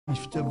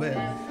to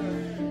bear.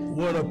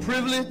 What a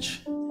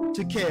privilege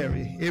to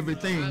carry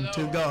everything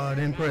to God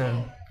in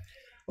prayer.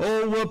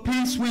 Oh, what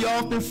peace we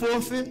often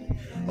forfeit.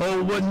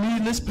 Oh, what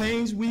needless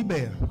pains we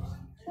bear.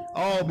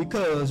 All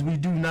because we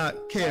do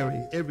not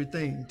carry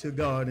everything to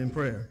God in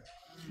prayer.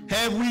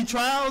 Have we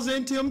trials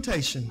and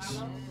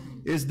temptations?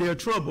 Is there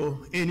trouble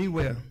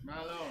anywhere?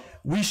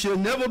 We should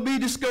never be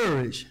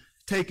discouraged.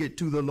 Take it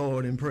to the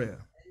Lord in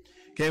prayer.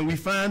 Can we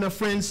find a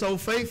friend so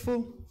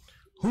faithful?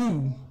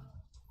 Who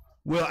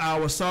will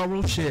our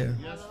sorrow share?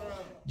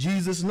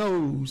 Jesus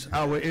knows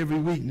our every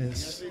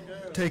weakness.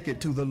 Take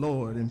it to the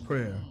Lord in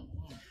prayer.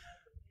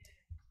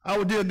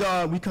 Our dear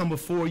God, we come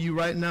before you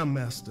right now,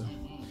 Master,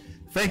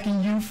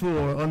 thanking you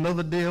for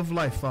another day of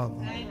life,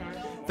 Father.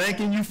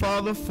 Thanking you,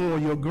 Father, for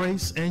your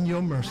grace and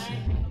your mercy.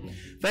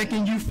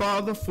 Thanking you,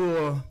 Father,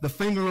 for the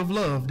finger of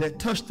love that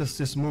touched us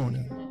this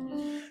morning.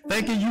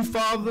 Thanking you,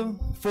 Father,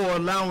 for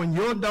allowing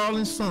your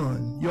darling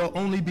Son, your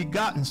only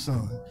begotten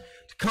Son,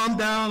 to come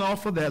down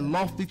off of that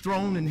lofty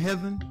throne in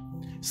heaven,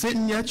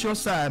 sitting at your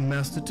side,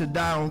 Master, to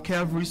die on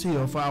Calvary's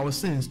hill for our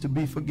sins to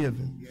be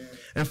forgiven.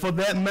 And for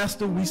that,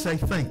 Master, we say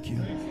thank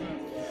you.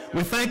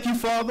 We thank you,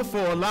 Father,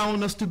 for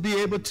allowing us to be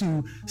able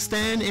to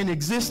stand and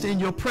exist in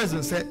your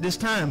presence at this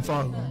time,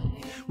 Father.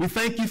 We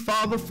thank you,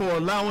 Father, for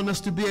allowing us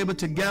to be able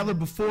to gather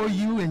before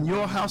you in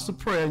your house of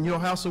prayer, in your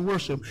house of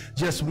worship,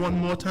 just one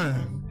more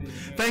time.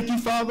 Thank you,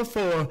 Father,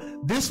 for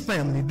this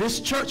family, this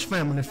church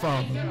family,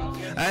 Father.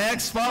 I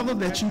ask, Father,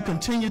 that you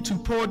continue to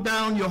pour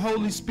down your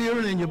Holy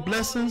Spirit and your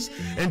blessings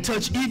and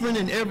touch even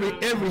in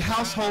every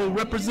household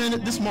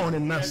represented this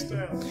morning,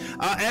 Master.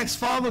 I ask,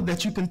 Father,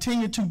 that you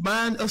continue to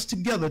bind us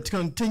together, to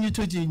continue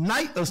to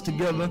unite us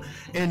together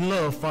in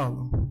love,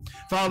 Father.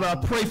 Father, I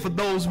pray for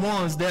those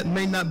ones that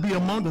may not be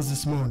among us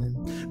this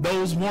morning,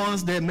 those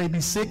ones that may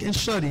be sick and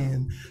shut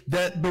in,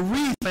 that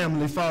bereaved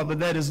family, Father,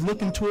 that is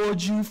looking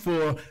towards you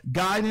for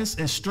guidance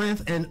and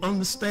strength and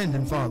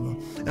understanding, Father.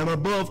 And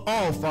above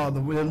all, Father,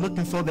 we're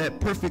looking for that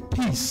perfect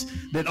peace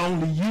that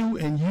only you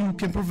and you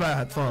can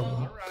provide,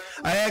 Father.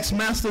 I ask,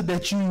 Master,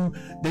 that you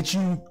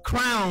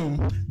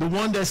crown the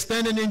one that's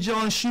standing in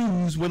John's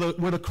shoes with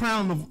a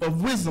crown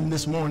of wisdom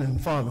this morning,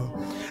 Father.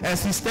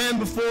 As he stands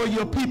before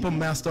your people,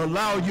 Master,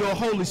 allow your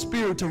Holy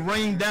Spirit to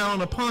rain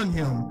down upon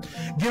him.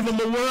 Give him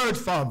a word,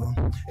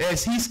 Father,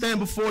 as he stands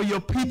before your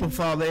people,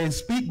 Father, and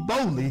speak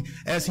boldly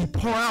as he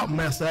pour out,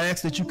 Master. I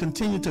ask that you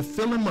continue to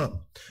fill him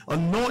up.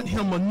 Anoint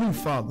him anew,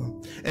 Father.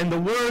 And the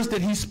words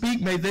that he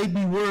speak, may they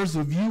be words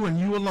of you and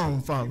you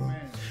alone, Father.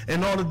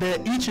 In order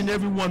that each and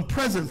every one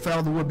present,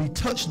 Father, will be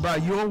touched by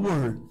your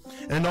word.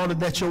 In order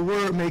that your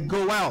word may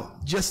go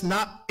out, just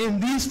not in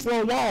these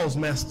four walls,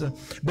 Master,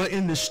 but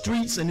in the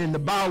streets and in the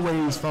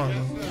byways,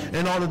 Father.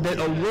 In order that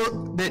a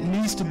work that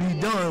needs to be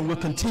done will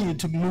continue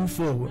to move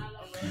forward.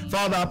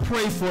 Father, I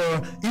pray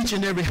for each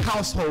and every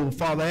household,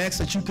 Father. I ask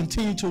that you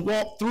continue to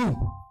walk through.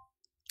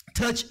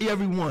 Touch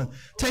everyone.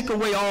 Take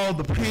away all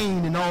the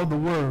pain and all the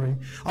worry,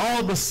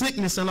 all the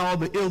sickness and all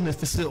the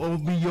illness. If it will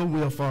be your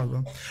will,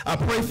 Father. I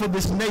pray for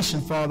this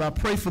nation, Father. I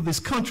pray for this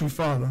country,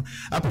 Father.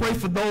 I pray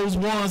for those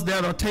ones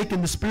that are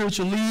taking the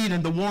spiritual lead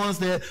and the ones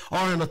that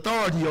are in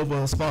authority over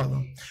us,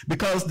 Father.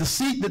 Because the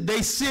seat that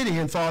they sit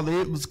in, Father,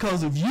 it was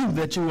because of you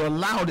that you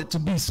allowed it to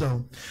be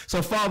so.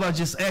 So, Father, I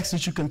just ask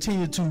that you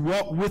continue to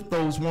walk with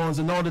those ones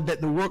in order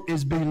that the work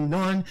is being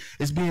done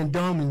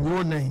in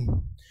your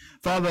name.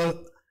 Father,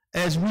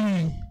 as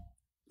we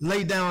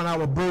lay down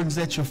our burdens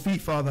at your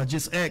feet, Father, I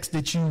just ask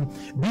that you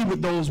be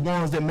with those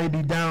ones that may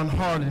be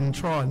downhearted and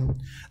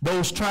trodden,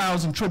 those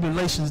trials and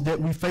tribulations that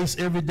we face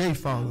every day,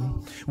 Father.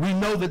 We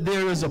know that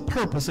there is a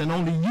purpose, and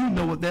only you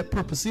know what that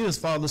purpose is,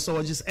 Father, so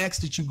I just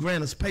ask that you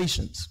grant us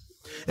patience.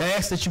 I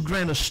ask that you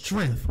grant us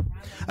strength.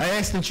 I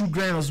ask that you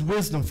grant us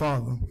wisdom,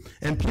 Father,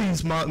 and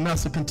please,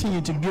 Master,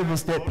 continue to give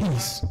us that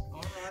peace.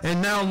 And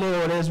now,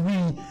 Lord, as we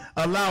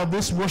allow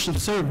this worship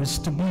service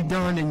to be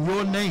done in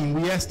your name,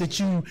 we ask that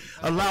you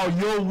allow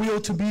your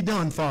will to be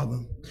done, Father.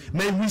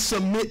 May we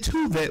submit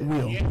to that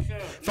will.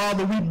 Yes,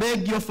 Father, we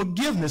beg your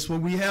forgiveness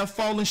when we have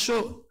fallen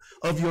short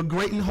of your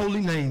great and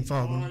holy name,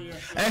 Father.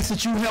 I ask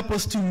that you help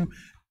us to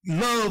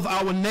love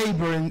our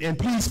neighbor and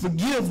please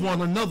forgive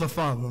one another,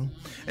 Father.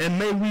 And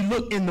may we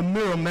look in the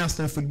mirror,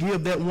 Master, and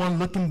forgive that one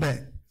looking back.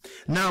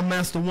 Now,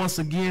 Master, once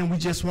again, we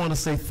just want to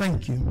say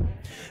thank you.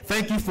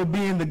 Thank you for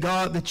being the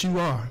God that you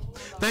are.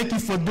 Thank you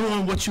for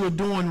doing what you are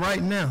doing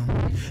right now.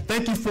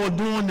 Thank you for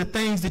doing the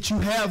things that you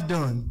have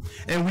done.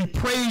 And we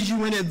praise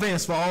you in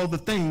advance for all the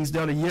things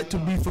that are yet to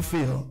be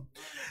fulfilled.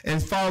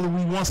 And Father,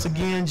 we once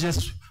again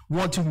just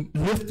want to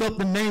lift up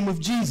the name of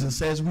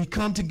Jesus as we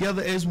come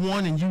together as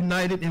one and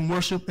united in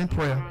worship and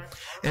prayer.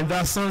 In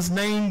thy Son's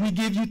name we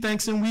give you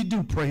thanks and we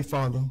do pray,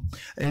 Father.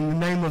 In the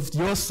name of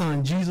your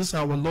Son, Jesus,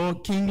 our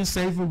Lord, King, and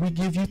Savior, we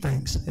give you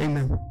thanks.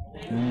 Amen.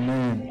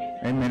 Amen.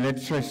 Amen. Let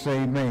the church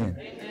say amen.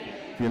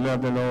 If you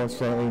love the Lord,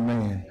 say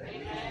amen.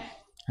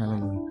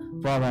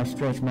 Hallelujah. Father, I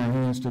stretch my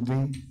hands to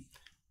thee.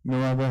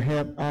 No other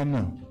help I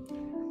know.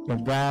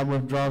 If thou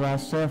withdraw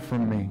thyself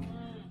from me,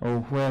 oh,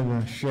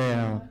 whither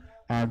shall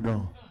I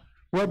go?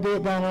 What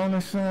did thine only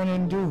Son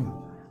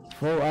endure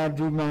before I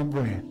drew my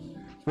breath.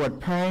 What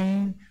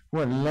pain,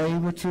 what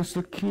labor to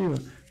secure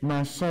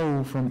my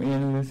soul from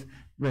endless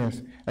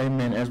rest.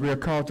 Amen. As we are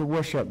called to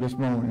worship this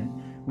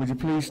morning, would you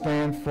please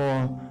stand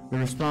for the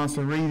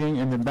responsive reading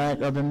in the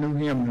back of the new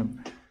hymnal?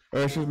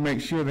 Ushers, make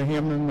sure the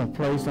hymnal are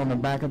placed on the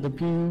back of the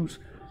pews.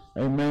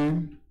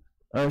 Amen.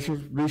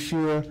 Ushers, be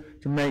sure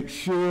to make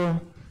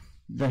sure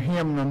the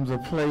hymnals are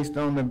placed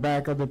on the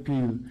back of the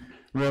pew.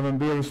 Reverend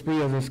Billy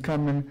Spears is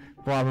coming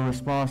for our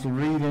responsive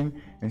reading,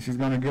 and she's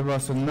going to give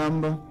us a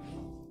number.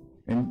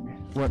 And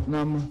what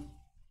number?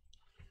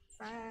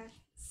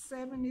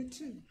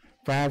 572.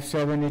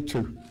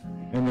 572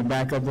 in the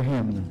back of the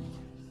hymnal.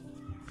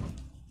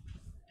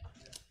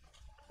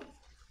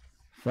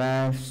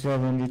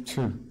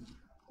 572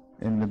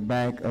 in the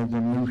back of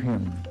the new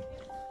hymnal.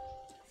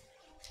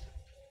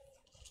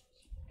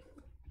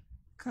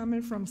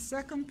 Coming from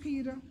 2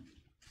 Peter,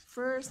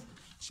 1st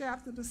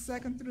chapter, the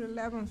 2nd through the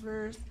 11th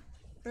verse,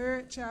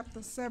 3rd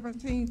chapter,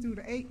 17 through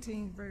the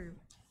 18th verse.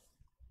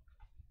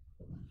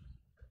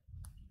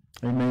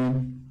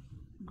 Amen.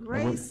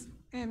 Grace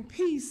and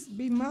peace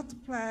be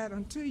multiplied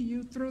unto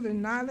you through the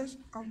knowledge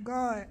of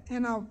God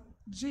and of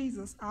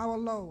Jesus our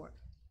Lord.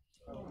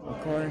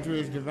 According to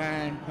his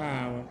divine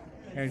power,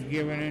 has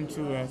given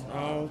unto us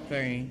all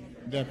things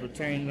that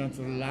pertain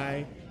unto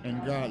life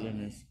and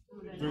godliness,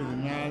 through the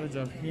knowledge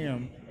of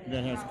him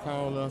that has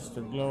called us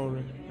to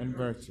glory and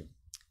virtue.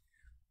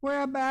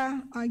 Whereby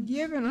are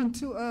given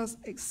unto us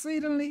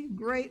exceedingly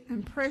great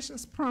and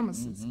precious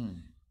promises,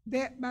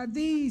 that by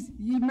these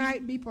ye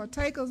might be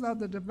partakers of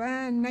the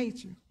divine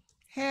nature,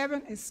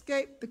 having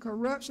escaped the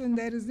corruption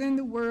that is in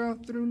the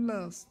world through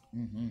lust.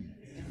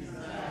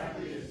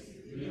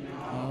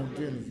 All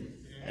diligence.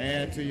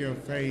 Add to your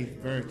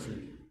faith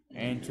virtue,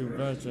 and to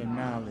virtue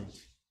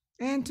knowledge,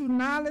 and to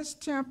knowledge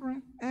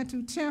temperance, and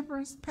to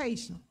temperance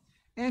patience,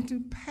 and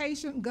to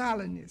patient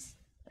godliness,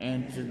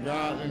 and to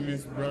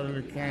godliness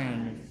brotherly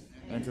kindness,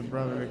 and to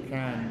brotherly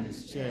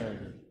kindness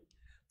charity.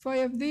 For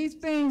if these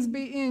things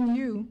be in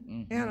you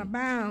and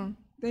abound,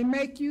 they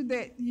make you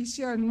that ye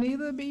shall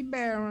neither be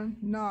barren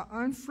nor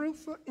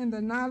unfruitful in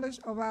the knowledge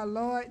of our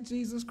Lord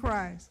Jesus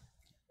Christ.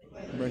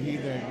 But he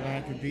that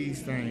lacketh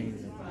these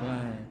things is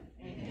blind,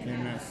 and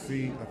cannot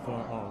see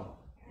afar off,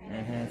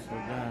 and has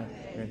forgotten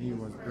that he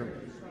was great.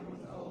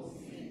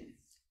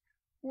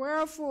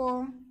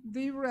 Wherefore,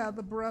 thee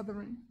rather,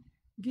 brethren,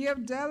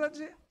 give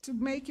diligence to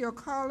make your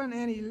calling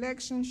and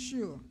election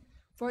sure.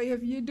 For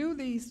if ye do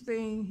these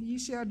things, ye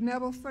shall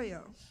never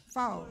fall.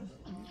 For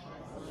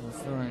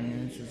so an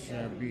answer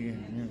shall be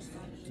an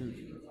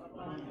institution.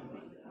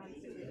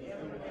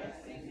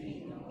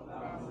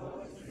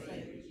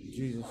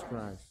 Jesus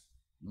Christ.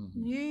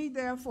 Ye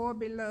therefore,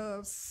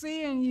 beloved,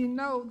 seeing ye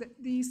know that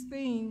these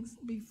things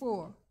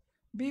before,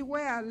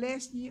 beware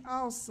lest ye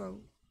also,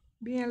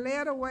 being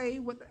led away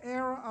with the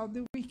error of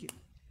the wicked,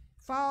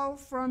 fall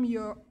from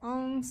your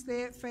own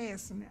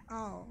steadfastness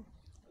all,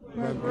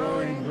 but grow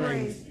in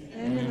grace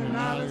and in the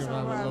knowledge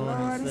of our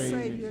Lord and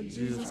Savior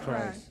Jesus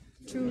Christ.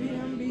 To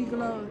him be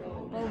glory,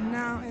 both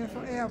now and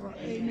forever.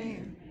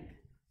 Amen.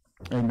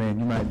 Amen.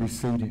 You might be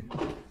seated.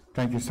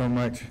 Thank you so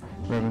much,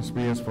 Reverend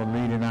Spears, for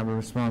leading our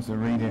responsive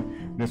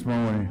reading this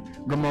morning.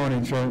 Good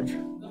morning, church.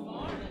 Good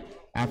morning.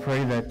 I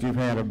pray that you've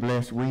had a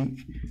blessed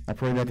week. I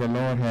pray that the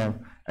Lord have,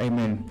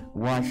 amen,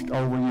 watched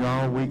over you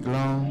all week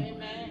long.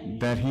 Amen.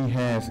 That he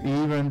has,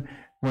 even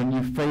when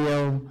you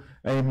failed,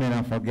 amen,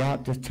 I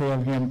forgot to tell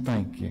him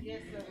thank you.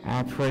 Yes,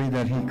 I pray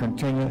that he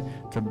continue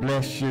to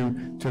bless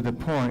you to the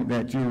point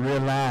that you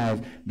realize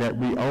that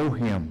we owe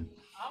him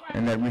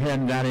and that we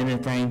hadn't got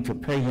anything to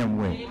pay him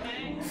with. Amen.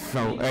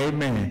 So,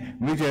 amen.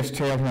 We just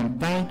tell him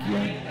thank you,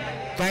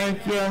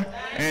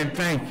 and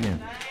thank you.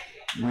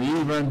 We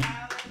even,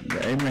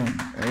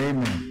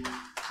 amen,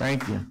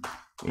 thank you.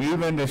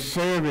 Even the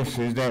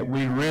services that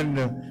we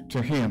render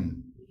to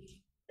him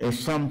is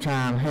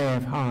sometimes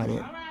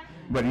half-hearted,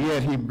 but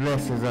yet he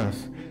blesses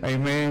us.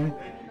 Amen.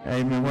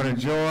 Amen. What a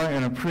joy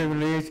and a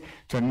privilege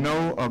to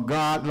know a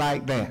God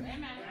like that.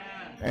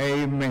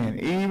 Amen.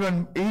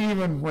 Even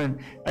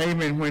when,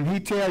 amen, when he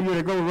tells you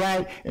to go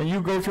right and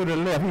you go to the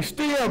left, he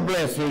still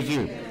blesses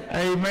you.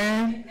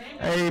 Amen.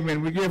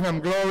 Amen. We give him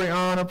glory,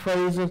 honor,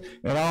 praises,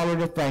 and all of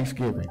the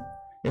thanksgiving.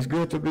 It's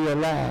good to be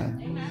alive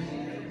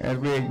as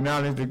we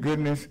acknowledge the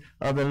goodness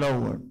of the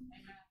Lord.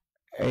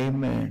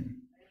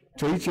 Amen.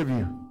 To each of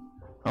you,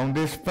 on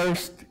this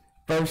first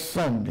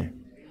Sunday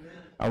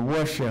of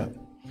worship,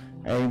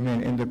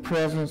 amen, in the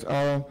presence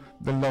of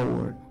the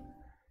Lord,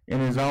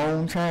 in his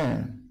own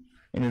time,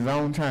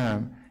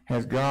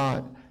 has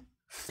God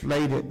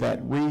slated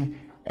that we,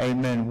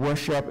 amen,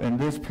 worship in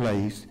this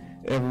place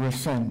every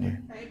Sunday.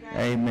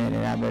 Amen.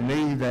 And I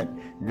believe that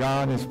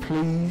God is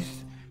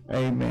pleased.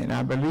 Amen.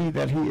 I believe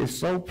that he is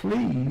so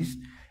pleased,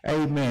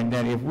 amen,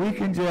 that if we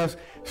can just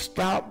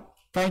stop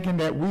thinking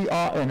that we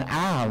are an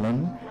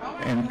island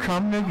and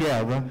come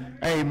together,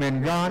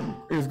 amen, God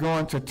is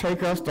going to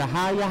take us to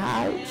higher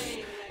heights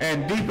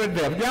and deeper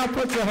depth. Y'all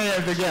put your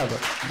hands together.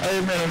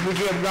 Amen. And we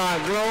give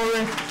God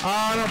glory,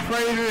 honor,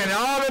 praise, and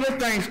all of the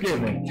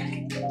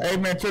thanksgiving.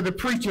 Amen. To the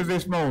preachers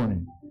this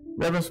morning,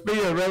 Reverend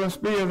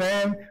Spears,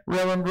 and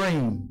Reverend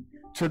Green.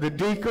 To the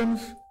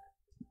deacons,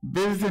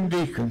 visiting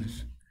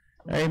deacons.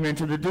 Amen.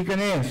 To the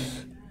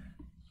deaconess.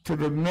 To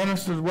the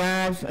ministers'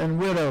 wives and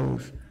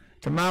widows.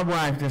 To my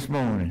wife this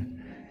morning.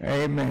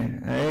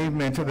 Amen.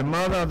 Amen. To the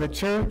mother of the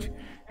church.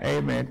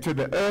 Amen. To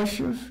the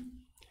ushers.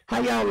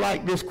 How y'all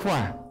like this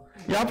choir?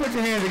 Y'all put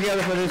your hands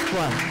together for this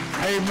choir.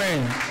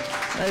 Amen.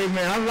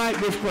 Amen. I like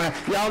this choir.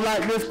 Y'all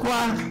like this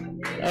choir?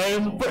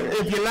 Amen.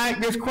 If you like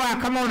this choir,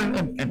 come on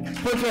and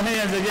put your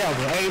hands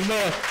together.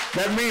 Amen.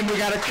 That means we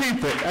got to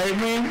keep it.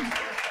 Amen.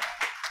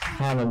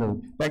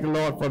 Hallelujah. Thank the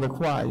Lord for the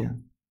choir.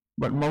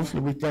 But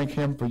mostly we thank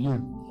him for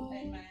you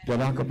that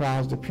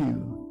occupies the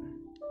pew.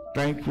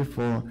 Thank you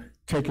for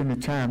taking the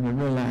time to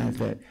realize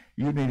that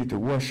you needed to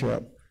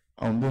worship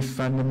on this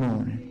Sunday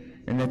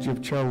morning and that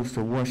you've chose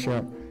to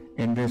worship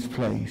in this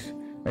place.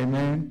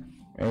 Amen.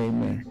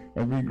 Amen.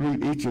 And we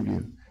greet each of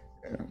you.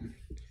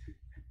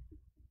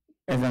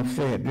 As I've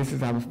said, this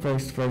is our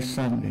first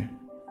Sunday,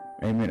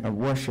 amen, of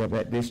worship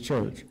at this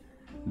church.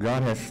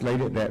 God has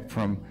slated that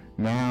from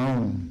now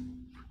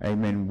on,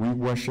 amen, we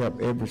worship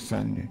every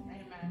Sunday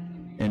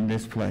in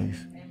this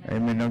place.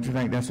 Amen. Don't you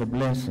think that's a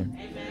blessing?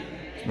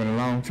 It's been a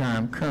long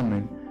time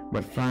coming,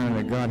 but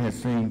finally God has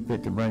seen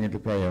fit to bring it to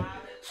pass.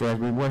 So as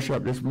we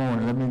worship this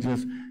morning, let me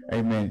just,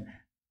 amen,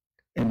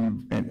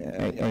 and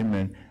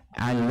amen.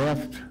 I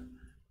left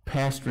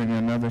pastoring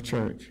another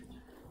church,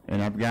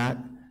 and I've got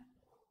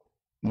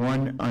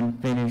one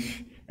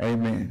unfinished,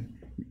 amen,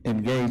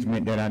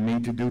 engagement that I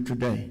need to do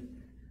today.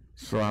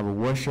 So I will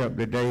worship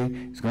today.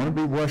 It's going to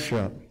be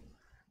worship,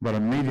 but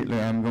immediately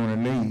I'm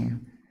going to leave.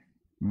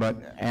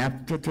 But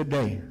after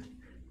today,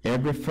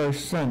 every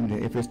first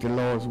Sunday, if it's the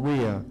Lord's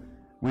will,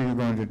 we're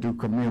going to do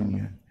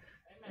communion.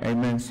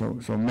 Amen.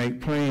 So make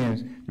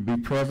plans to be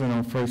present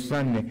on first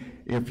Sunday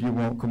if you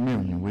want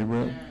communion. We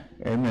will.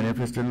 Amen. If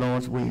it's the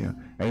Lord's will.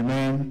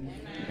 Amen.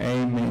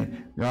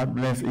 Amen. God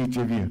bless each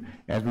of you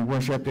as we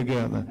worship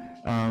together.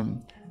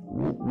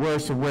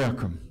 Words of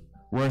welcome.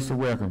 Words of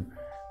welcome.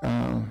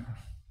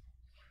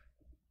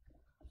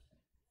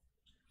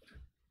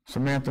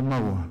 Samantha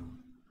Moore,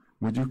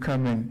 would you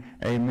come and,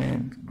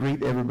 amen,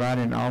 greet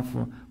everybody and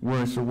offer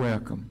words of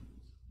welcome?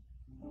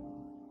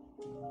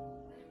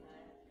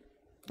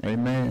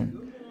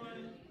 Amen.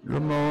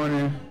 Good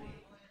morning.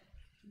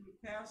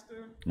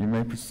 Pastor. You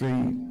may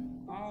proceed.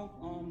 All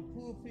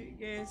pulpit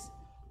guests,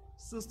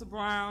 Sister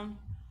Brown,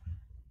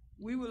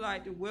 we would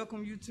like to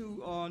welcome you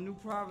to New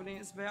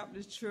Providence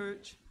Baptist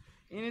Church.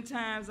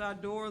 Anytime our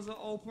doors are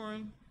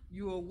open,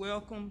 you are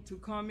welcome to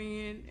come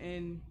in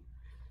and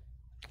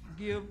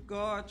give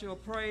God your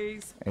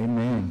praise.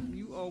 Amen.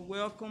 You are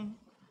welcome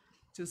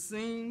to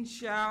sing,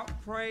 shout,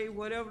 pray,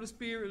 whatever the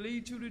Spirit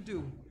leads you to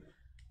do.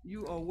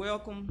 You are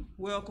welcome,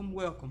 welcome,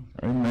 welcome.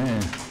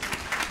 Amen.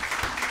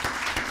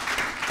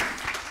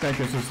 Thank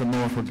you, Sister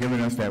Moore, for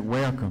giving us that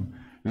welcome.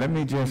 I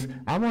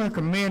want to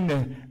commend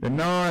the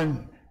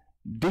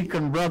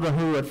non-deacon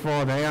brotherhood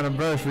for the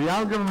anniversary.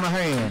 Y'all give them a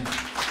hand.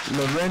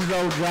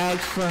 Lorenzo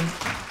Jackson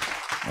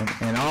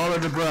and all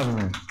of the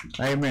brethren.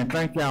 Amen.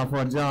 Thank y'all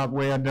for a job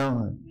well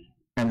done.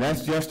 And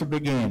that's just the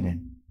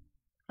beginning.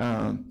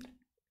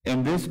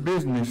 In this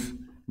business,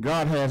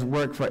 God has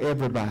work for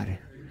everybody.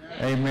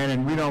 Amen.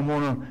 And we don't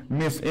want to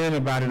miss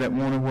anybody that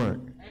want to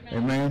work.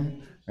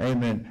 Amen.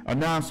 Amen.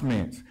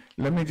 Announcements.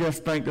 Let me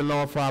just thank the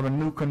Lord for our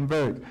new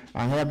convert.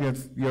 I have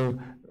your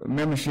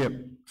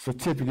membership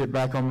certificate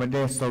back on my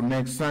desk, so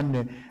next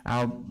Sunday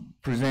I'll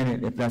present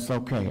it if that's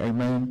okay.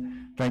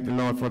 Amen. Thank the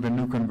Lord for the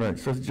new convert.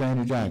 Sister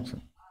Janie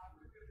Jackson.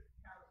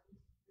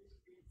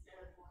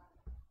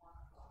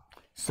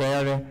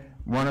 Saturday,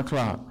 1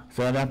 o'clock.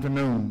 Saturday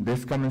afternoon,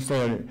 this coming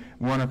Saturday,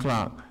 1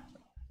 o'clock.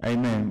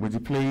 Amen. Would you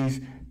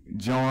please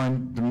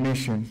join the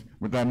missions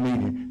with that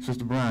meeting?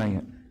 Sister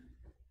Bryant.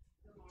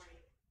 Good morning.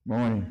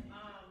 Morning.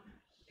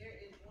 There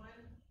is one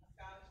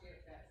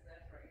scholarship that's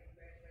left for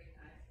graduating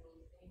high school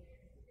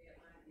seniors. The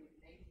deadline is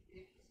May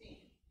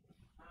 15th.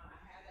 I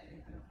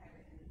don't have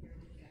it in here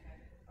with me. I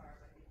have it in the car,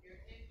 but if you're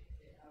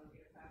interested, I'll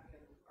get a copy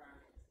of the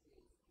requirements too.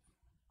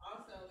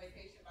 Also,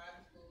 Vacation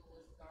Bible School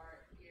will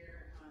start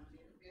here on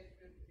June 5th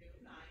through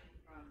June 9th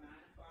from 9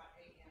 o'clock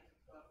a.m. to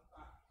 12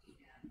 o'clock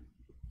p.m.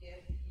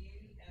 If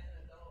you, as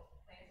an adult,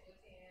 plan to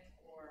attend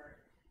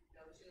or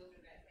know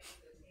children that plan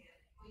to attend,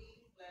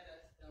 please let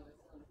us know as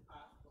soon as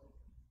possible.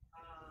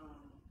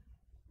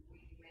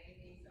 We may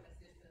need some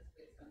assistance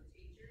with some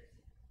teachers,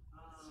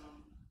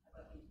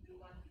 but we do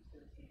want you to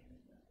attend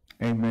as well.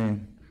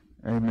 Amen.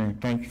 Amen.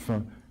 Thank you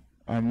for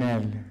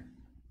Natalie.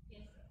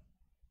 Yes, sir.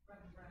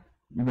 Brother Brown.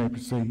 You may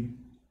proceed.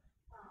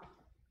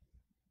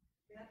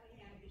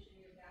 Bethlehem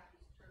Missionary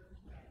Baptist Church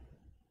has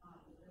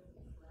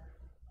delivered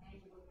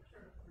annual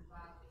church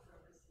revival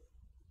services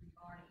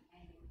regarding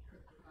annual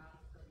church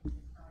revival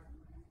services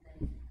starting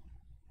Wednesday,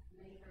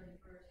 May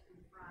 31st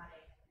through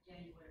Friday,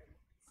 January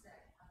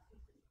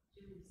 2nd,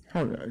 June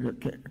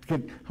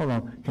 2nd. Hold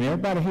on. Can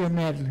everybody hear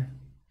Natalie?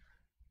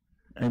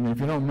 Amen. If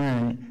you don't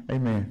mind,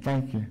 amen.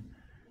 Thank you.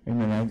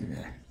 Amen.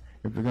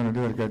 If we're going to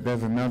do it,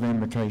 there's another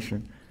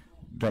invitation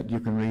that you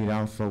can read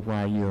also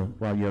while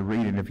you're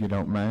reading, if you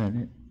don't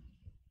mind it.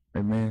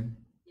 Amen.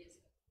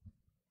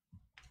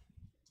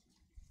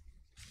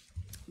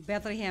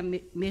 Bethlehem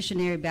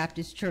Missionary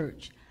Baptist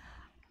Church,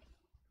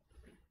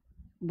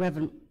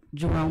 Reverend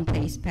Jerome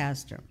Pace,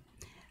 pastor.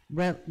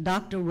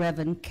 Dr.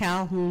 Reverend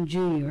Calhoun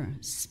Jr.,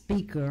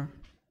 speaker.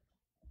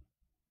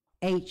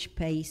 H.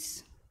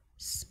 Pace,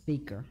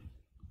 speaker.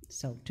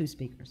 So 2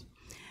 speakers.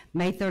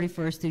 May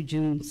 31st through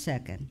June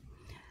 2nd.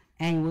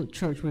 Annual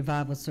church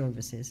revival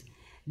services.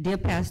 Dear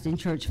pastor and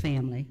church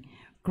family,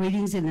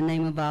 greetings in the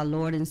name of our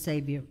Lord and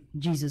Savior,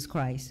 Jesus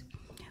Christ.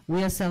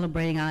 We are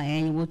celebrating our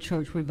annual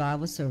church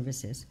revival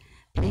services.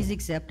 Please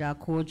accept our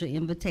cordial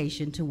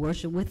invitation to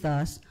worship with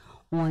us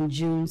on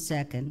June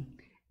 2nd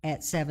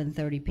at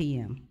 7:30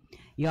 p.m.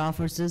 Your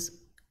officers,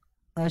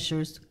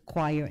 ushers,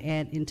 choir,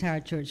 and entire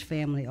church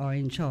family are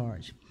in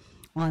charge.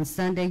 On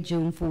Sunday,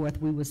 June 4th,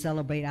 we will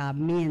celebrate our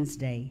Men's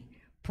Day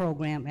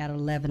program at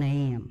 11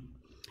 a.m.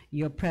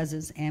 Your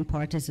presence and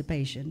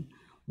participation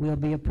will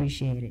be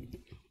appreciated.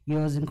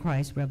 Yours in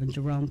Christ, Reverend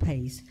Jerome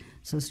Pace,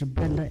 Sister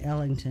Brenda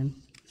Ellington,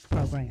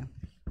 program.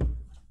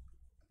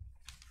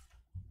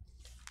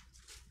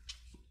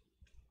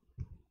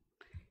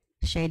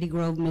 Shady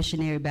Grove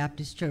Missionary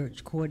Baptist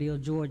Church,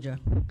 Cordele, Georgia,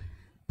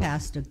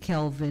 Pastor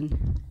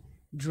Kelvin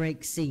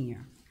Drake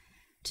Sr.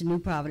 To New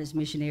Providence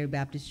Missionary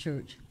Baptist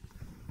Church,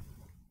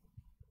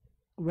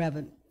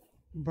 Reverend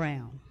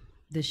Brown.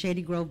 The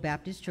Shady Grove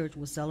Baptist Church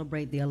will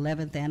celebrate the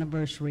 11th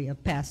anniversary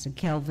of Pastor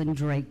Kelvin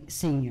Drake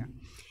Sr.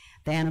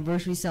 The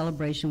anniversary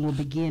celebration will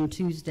begin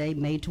Tuesday,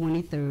 May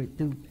 23rd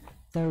through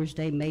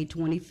Thursday, May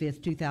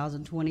 25th,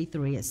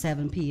 2023 at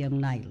 7 p.m.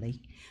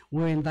 nightly.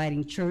 We're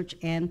inviting church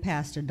and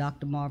pastor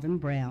Dr. Marvin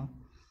Brown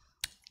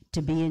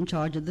to be in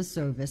charge of the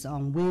service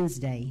on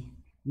Wednesday,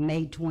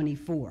 May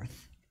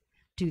 24th,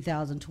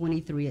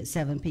 2023 at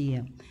 7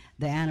 p.m.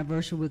 The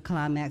anniversary will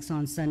climax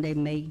on Sunday,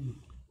 May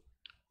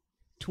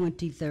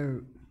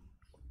 23rd.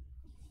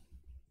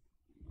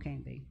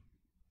 Can't be.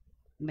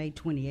 May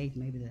 28th,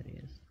 maybe that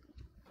is.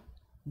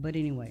 But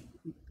anyway,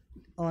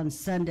 on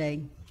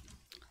Sunday,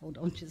 hold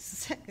on just a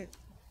second.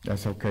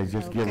 That's okay,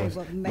 just give us.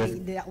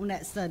 On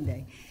that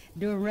Sunday,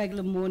 during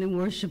regular morning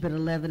worship at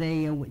 11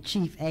 a.m. with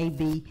Chief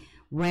A.B.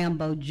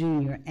 Rambo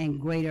Jr. and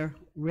Greater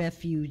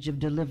Refuge of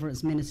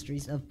Deliverance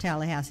Ministries of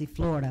Tallahassee,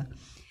 Florida,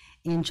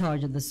 in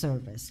charge of the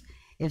service.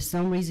 If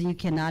some reason you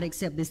cannot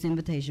accept this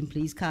invitation,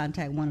 please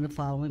contact one of the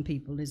following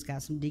people. It's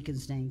got some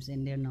deacons' names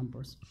and their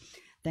numbers.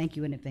 Thank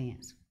you in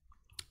advance.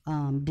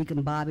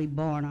 Deacon Bobby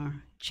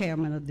Barner,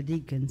 Chairman of the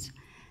Deacons.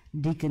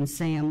 Deacon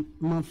Sam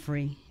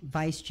Mumphrey,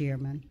 Vice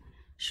Chairman.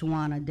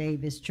 Shawana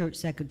Davis, Church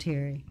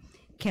Secretary.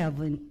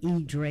 Kelvin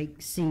E.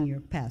 Drake, Senior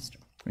Pastor.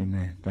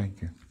 Amen.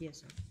 Thank you. Yes,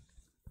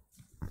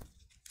 sir.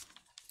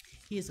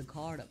 Here's a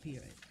card up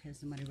here. Has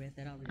somebody read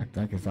that already? I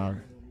think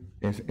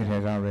it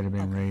has already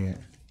been read.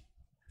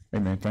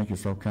 Amen. Thank you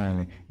so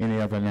kindly. Any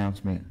other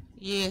announcement?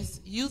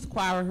 Yes, youth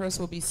choir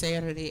rehearsal will be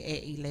Saturday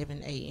at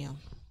 11 a.m.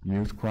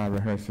 Youth choir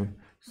rehearsal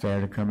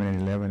Saturday coming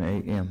at 11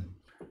 a.m.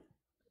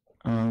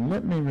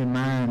 Let me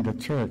remind the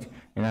church,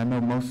 and I know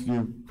most of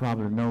you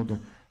probably know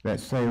that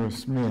Sarah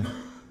Smith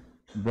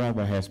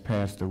brother has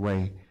passed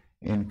away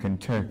in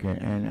Kentucky,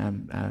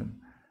 and I'm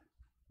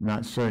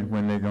not certain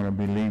when they're going to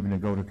be leaving to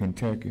go to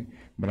Kentucky,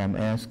 but I'm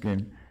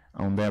asking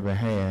on their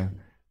behalf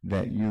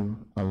that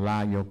you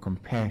allow your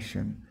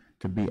compassion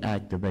to be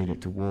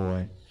activated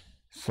toward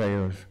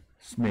Sarah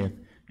Smith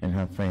and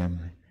her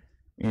family.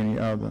 Any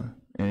other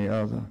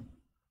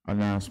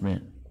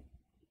announcement?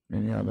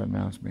 Any other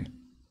announcement?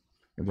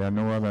 If there are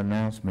no other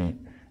announcement,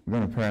 we're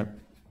going to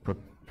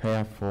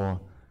prepare for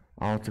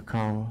altar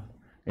call.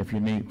 If you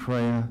need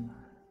prayer,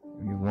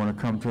 you want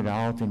to come to the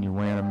altar and you're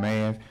wearing a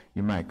mask,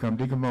 you might come.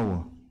 Deacon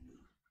Moore,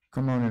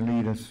 come on and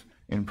lead us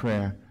in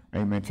prayer.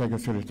 Amen. Take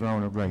us to the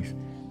throne of grace.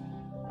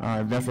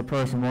 If that's a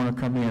person want to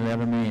come in, let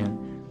them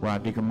in while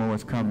Deacon Moore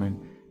is coming.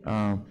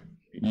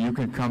 You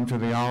can come to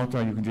the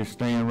altar. You can just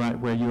stand right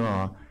where you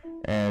are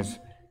as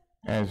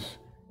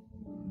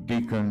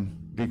Deacon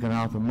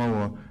Arthur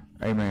Moore,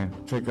 amen,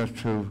 take us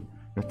to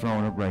the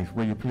throne of grace.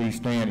 Will you please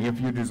stand if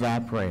you desire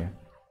prayer?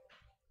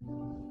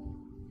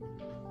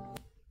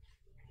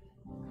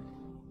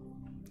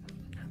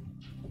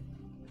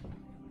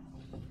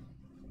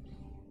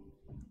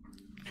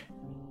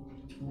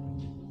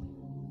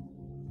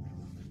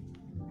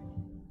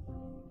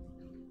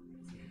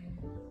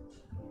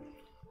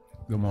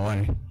 Good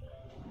morning.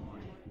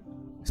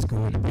 It's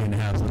good to be in the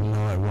house of the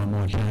Lord one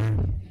more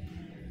time.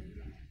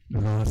 The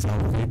Lord saw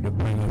fit to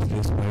bring us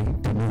this way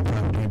to New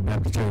Providence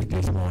Baptist Church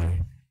this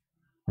morning.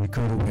 We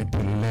could have went to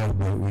the left,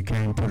 but we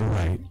came to the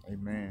right.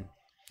 Amen.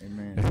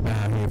 Amen. Let's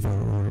bow here for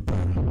a word of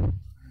prayer.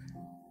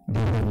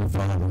 Dear Heavenly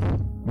Father,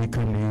 we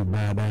come to you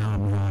bow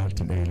down our heart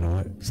today,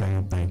 Lord,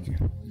 saying thank you.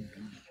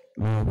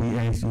 Lord, we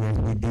ask you as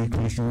we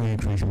decrease, you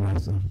increase,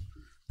 Master.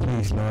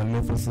 Please, Lord,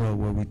 lift us up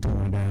where we're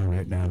torn down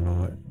right now,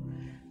 Lord.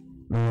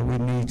 Lord, we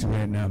need you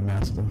right now,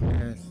 Master.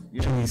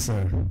 Yes. Please,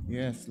 sir.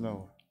 Yes,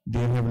 Lord.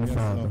 Dear Heavenly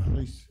Father,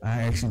 Lord,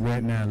 I ask you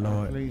right now,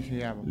 Lord, please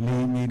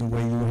lead me the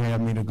way you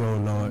have me to go,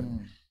 Lord.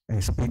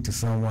 and speak to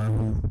someone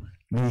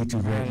who needs you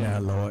right now,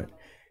 Lord.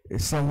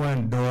 If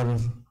someone's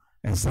daughters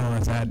and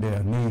sons out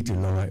there need you,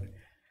 Lord,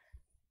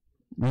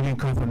 we didn't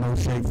come for no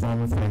shape,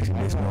 form, and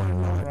fashion this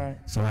morning, Lord.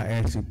 So I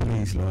ask you,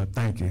 please, Lord,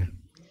 thank you.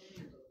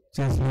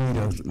 Just lead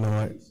us,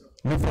 Lord.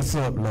 Lift us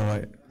up,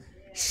 Lord.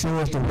 Show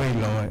us the way,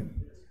 Lord.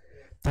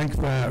 Thank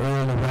you for our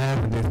early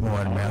arrival this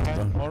morning,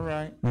 Master. All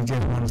right. We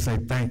just want to say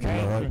thank you,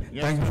 Lord.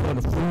 Yes, thank you for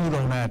the food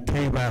on our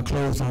table, our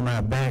clothes on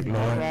our back,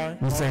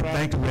 Lord. We say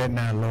thank you right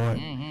now, Lord.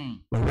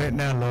 But right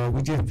now, Lord,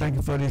 we just thank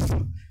you for this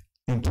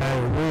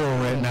entire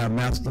world right now,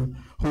 Master,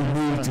 who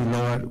needs you,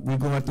 Lord. We're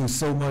going through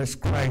so much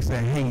Christ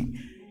and hate.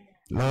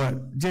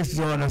 Lord, just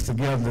join us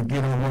together to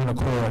get on one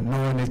accord,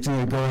 knowing that you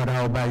are God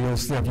all by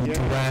yourself. You're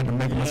too wide to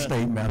make a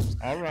mistake, Master.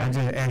 I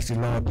just ask you,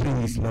 Lord,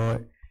 please,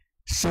 Lord,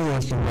 show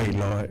us the way,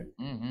 Lord.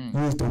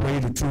 Use the way,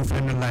 the truth,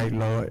 and the light,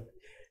 Lord.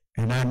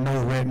 And I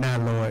know right now,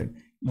 Lord,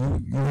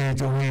 you had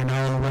your hand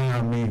all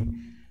around me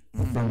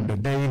from the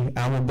day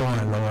I was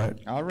born, Lord.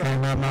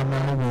 Came out my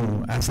mama's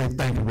womb. I say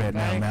thank you right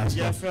now, Master.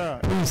 Yes, sir.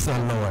 Please, sir,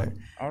 Lord.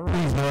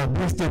 Please, Lord,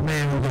 bless this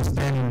man who was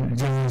standing in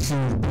John's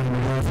shoes, bring the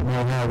word from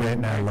on high right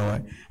now,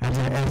 Lord. I just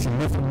ask you,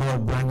 lift him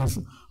up, bring us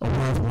a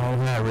word from on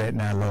high right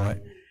now,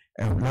 Lord.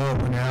 And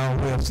Lord, when they're all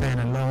well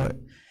saying, Lord,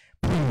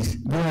 please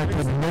go out to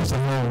the nursing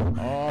home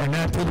and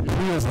not to the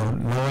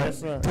prison, Lord,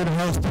 yes, to the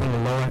hospital,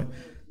 Lord.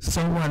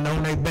 Someone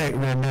on their back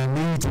right now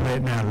needs you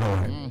right now,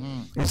 Lord.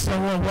 If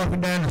someone walking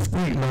down the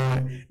street,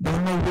 Lord,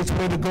 don't know which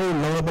way to go,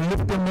 Lord, but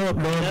lift them up,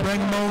 Lord. Bring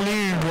them on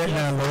in right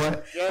now,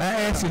 Lord.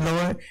 I ask you,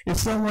 Lord, if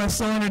someone's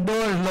son or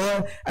daughter,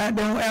 Lord, out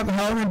there on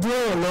alcohol and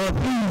drugs, Lord,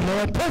 please,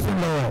 Lord, touch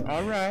them, Lord.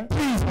 All right.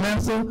 Please,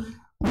 Master.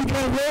 We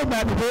can't worry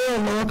about the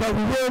world, Lord, because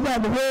we worry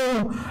about the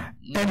world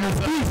and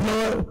the streets,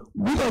 Lord.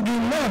 We're going to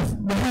get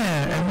left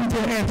behind. And we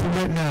just ask you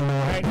right now,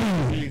 Lord.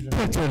 Please,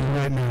 touch us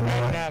right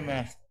now,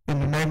 Lord. In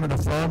the name of the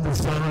Father, the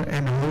Son,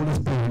 and the Holy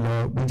Spirit,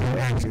 Lord, we just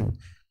ask you.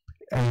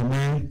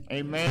 Amen.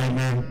 Amen.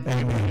 Amen.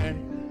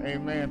 Amen.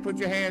 Amen. Put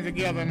your hands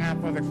together now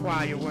for the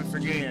choir once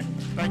again.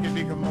 Thank you,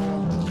 Deacon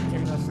Moore, for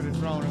taking us to the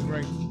throne of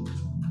grace.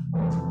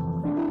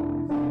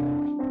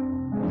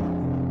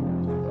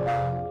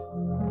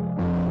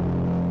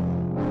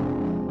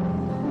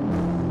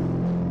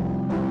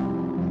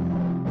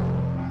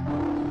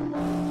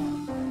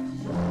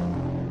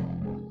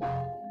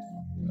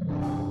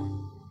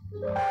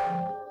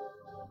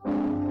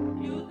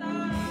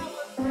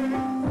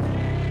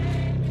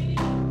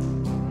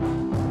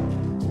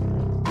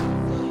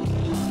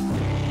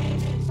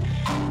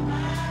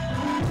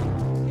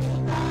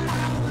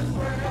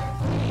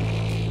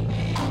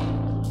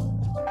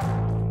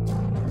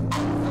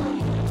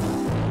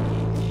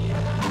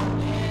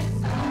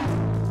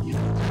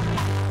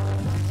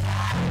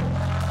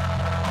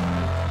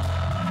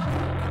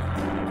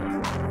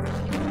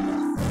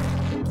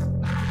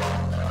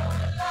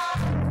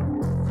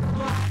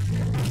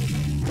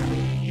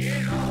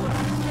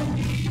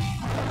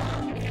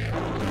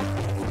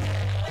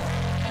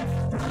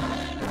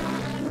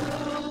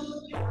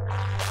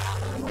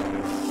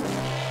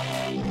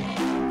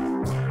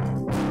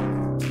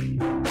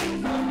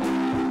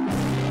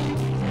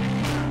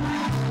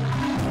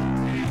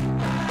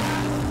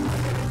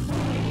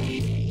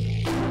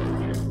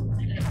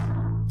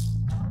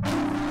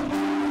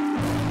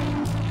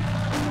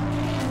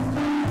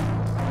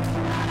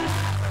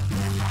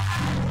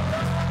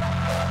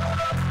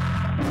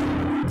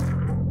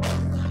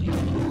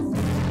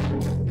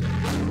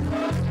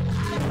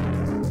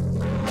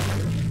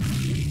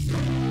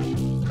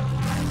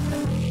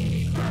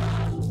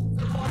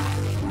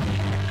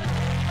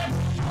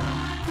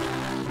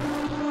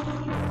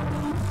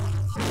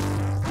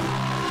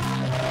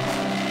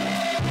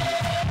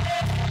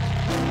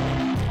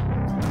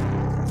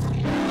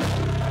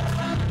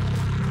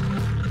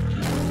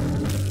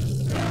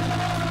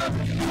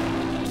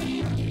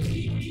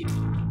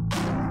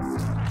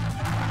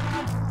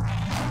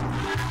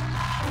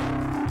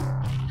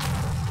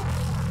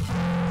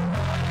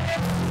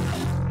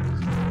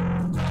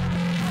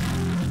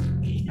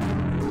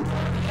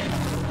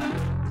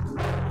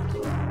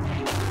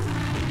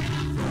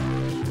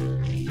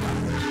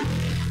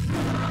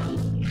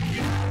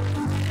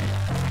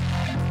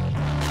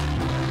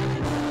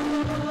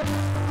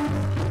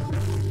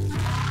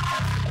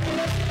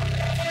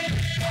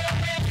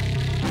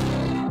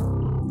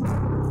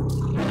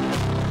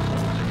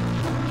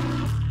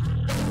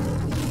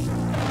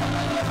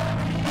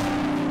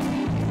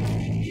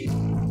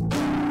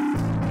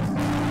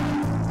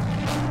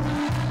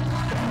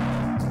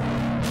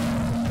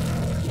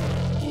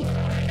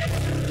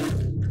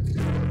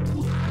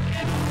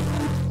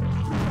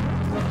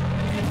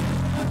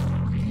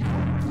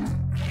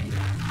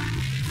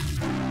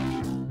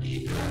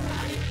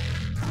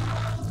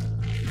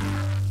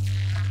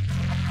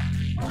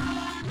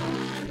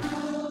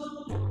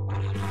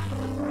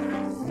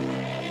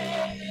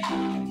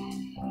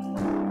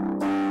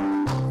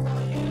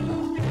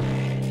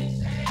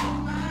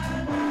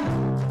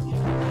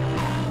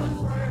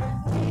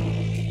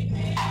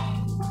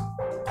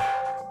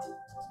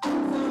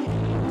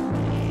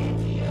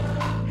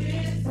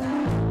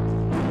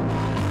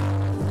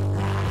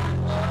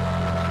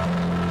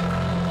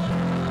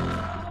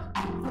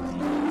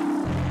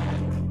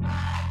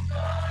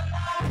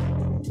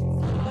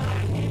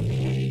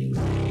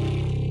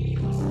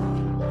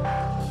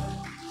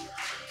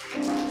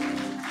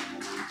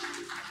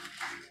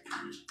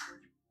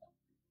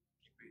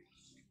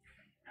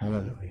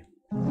 Hallelujah.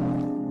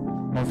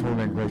 Most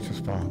holy and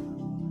gracious Father,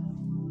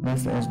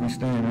 Master, as we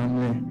stand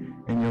humbly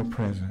in your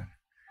presence,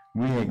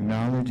 we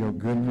acknowledge your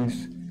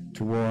goodness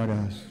toward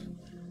us.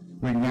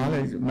 We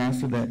acknowledge,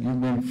 Master, that you've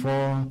been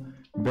far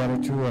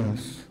better to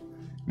us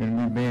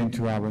than we've been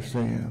to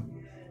ourselves.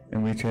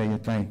 And we tell you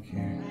thank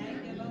you.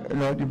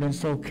 Lord, you've been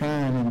so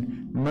kind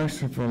and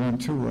merciful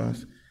unto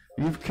us.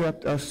 You've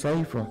kept us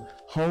safe a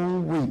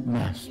whole week,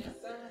 Master.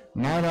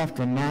 Night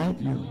after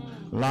night, you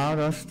allowed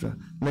us to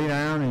lay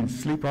down and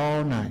sleep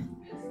all night.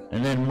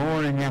 And then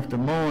morning after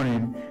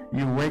morning,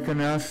 you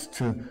waken us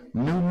to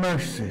new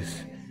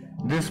mercies.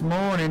 This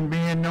morning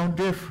being no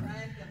different.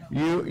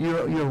 You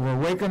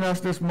awaken us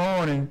this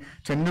morning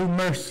to new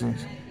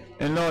mercies.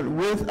 And Lord,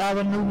 with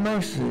our new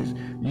mercies,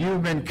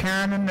 you've been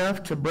kind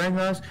enough to bring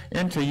us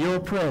into your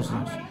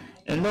presence.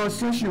 And Lord,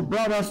 since you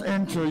brought us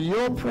into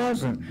your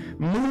presence,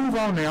 move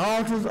on the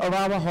altars of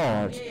our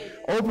hearts.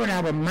 Open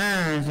our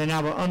minds and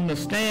our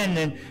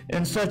understanding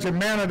in such a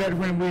manner that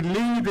when we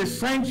leave this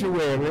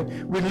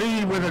sanctuary, we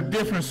leave with a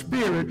different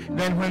spirit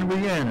than when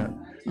we enter.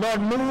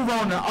 Lord, move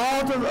on the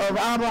altars of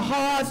our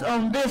hearts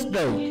on this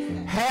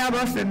day. Have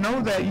us to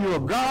know that you are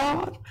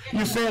God.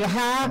 You sit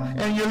high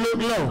and you look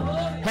low.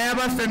 Have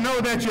us to know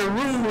that you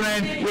rule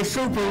and you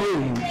super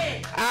rule.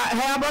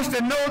 Have us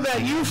to know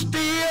that you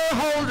still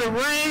hold the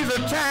reins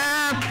of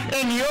time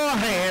in your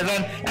hands,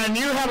 and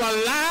you have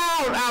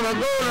allowed our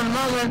golden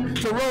moment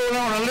to roll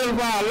on a little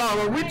while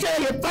longer. We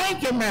tell you,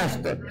 thank you,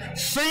 Master.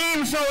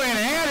 Seems so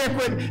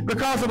inadequate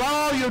because of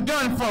all you've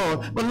done for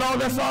us. But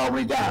Lord, that's all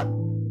we got.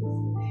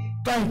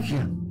 Thank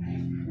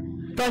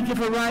you. Thank you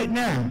for right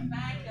now.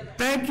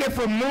 Thank you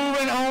for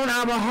moving on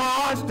our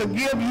hearts to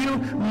give you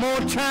more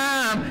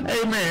time,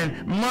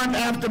 amen, month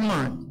after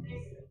month.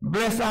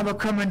 Bless our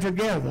coming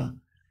together.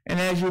 And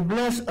as you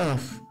bless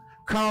us,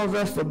 cause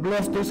us to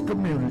bless this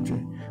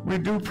community. We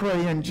do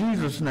pray in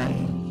Jesus'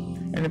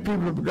 name. And the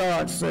people of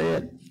God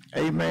said,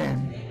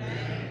 amen.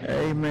 Amen.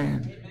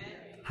 Amen.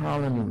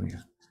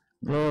 Hallelujah.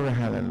 Glory,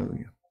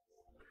 hallelujah.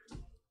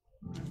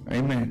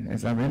 Amen.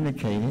 As I've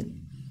indicated,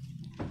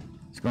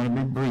 it's going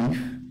to be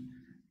brief,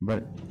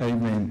 but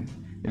amen.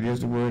 It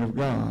is the word of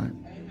God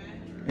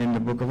in the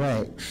book of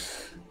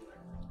Acts.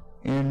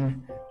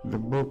 In the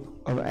book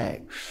of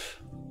Acts.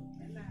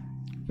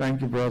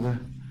 Thank you, brother.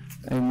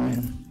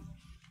 Amen.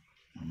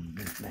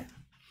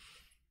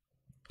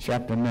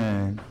 Chapter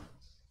 9,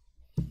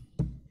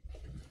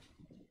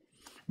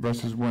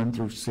 verses 1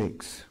 through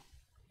 6.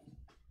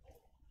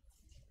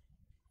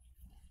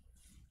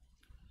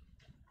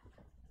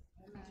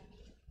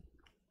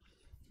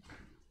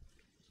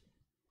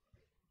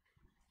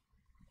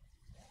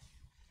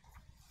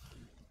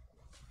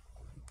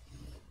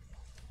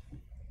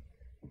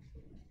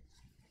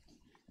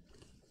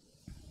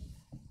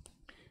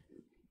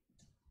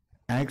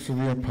 Acts of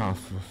the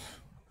Apostles,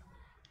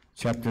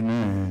 chapter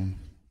 9,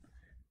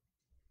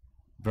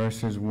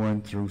 verses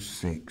 1 through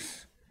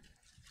 6.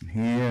 And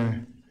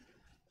here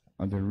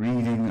are the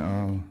reading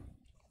of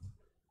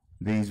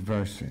these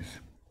verses.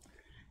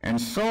 And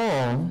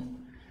Saul,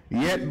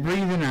 yet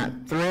breathing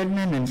out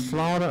threatening and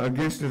slaughter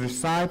against the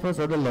disciples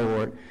of the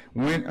Lord,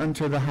 went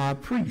unto the high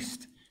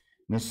priest.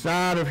 And the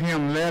sight of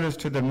him led us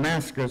to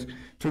Damascus,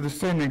 to the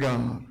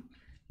synagogue,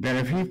 that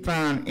if he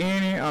found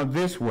any of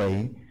this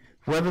way,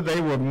 whether they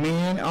were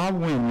men or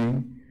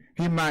women,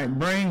 he might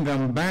bring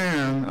them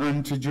bound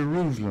unto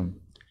Jerusalem.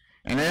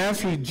 And as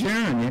he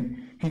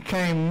journeyed, he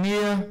came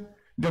near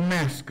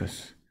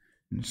Damascus.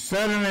 And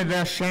suddenly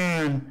there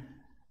shined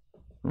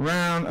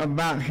round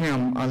about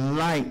him a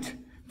light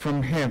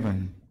from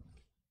heaven.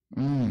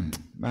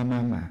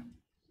 My.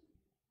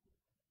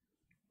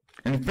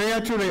 And he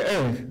fell to the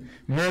earth,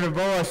 and heard a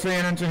voice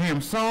saying unto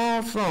him,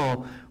 Saul,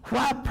 Saul,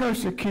 why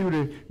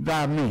persecutest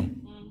thou me?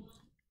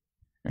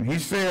 And he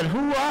said,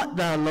 Who art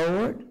thou,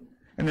 Lord?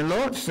 And the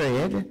Lord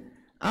said,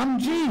 I'm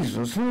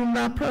Jesus, whom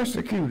thou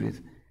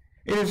persecutest.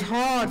 It is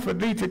hard for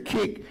thee to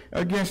kick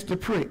against the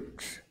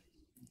pricks.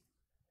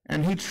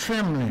 And he,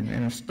 trembling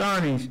and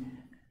astonished,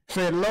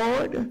 said,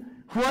 Lord,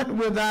 what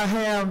wilt thou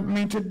have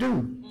me to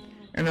do?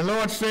 And the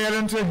Lord said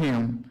unto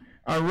him,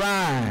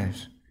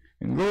 Arise,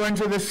 and go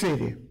into the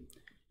city,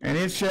 and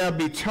it shall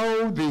be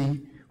told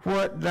thee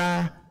what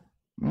thou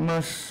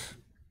must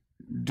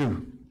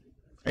do.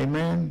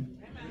 Amen.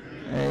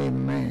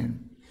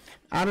 Amen.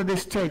 Out of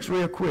this text,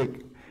 real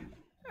quick,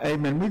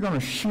 amen, we're going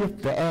to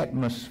shift the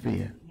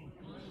atmosphere.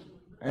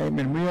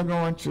 Amen. We are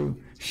going to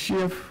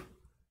shift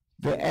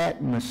the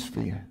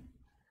atmosphere.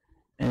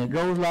 And it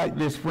goes like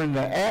this. When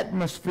the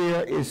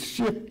atmosphere is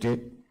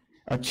shifted,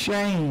 a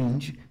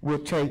change will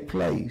take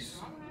place.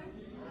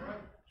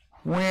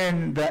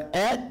 When the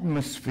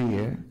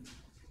atmosphere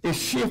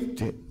is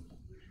shifted,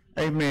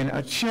 amen,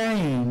 a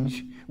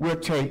change will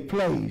take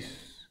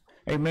place.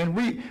 Amen.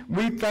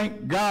 We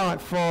thank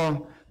God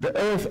for the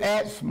earth's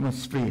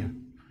atmosphere.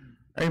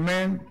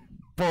 Amen.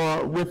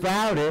 For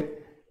without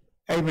it,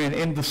 amen,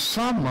 in the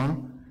summer,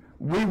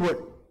 we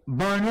would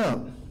burn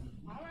up.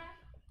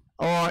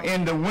 Or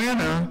in the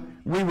winter,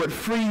 we would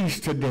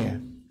freeze to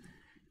death.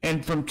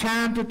 And from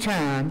time to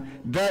time,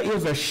 there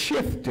is a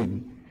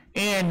shifting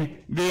in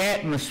the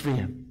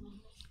atmosphere.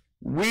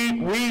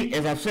 We,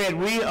 as I said,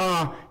 we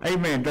are,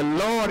 amen, the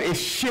Lord is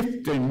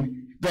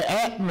shifting the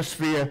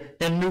atmosphere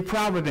in New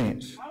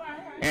Providence.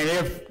 And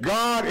if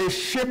God is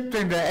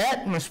shifting the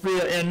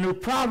atmosphere in New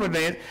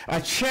Providence,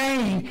 a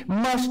change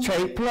must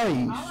take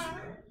place.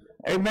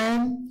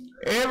 Amen.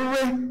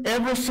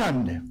 Every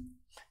Sunday,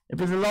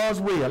 if it's the Lord's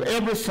will,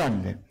 every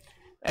Sunday,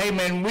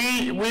 amen,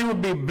 we will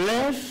be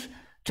blessed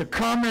to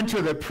come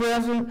into the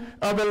presence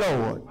of the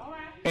Lord.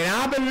 And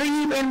I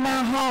believe in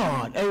my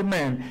heart,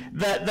 amen,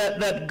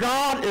 that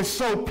God is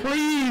so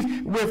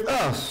pleased with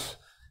us,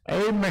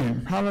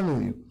 amen,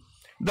 hallelujah,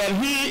 that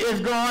he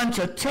is going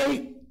to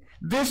take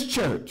this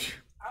church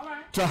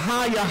to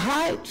higher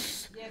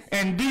heights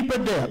and deeper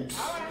depths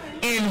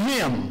in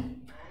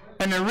him.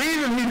 And the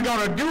reason he's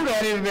going to do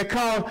that is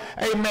because,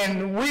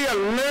 amen, we are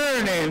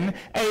learning,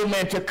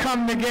 amen, to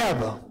come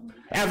together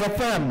as a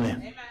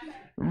family.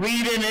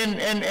 Reading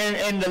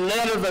in the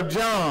letters of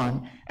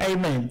John,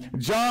 amen,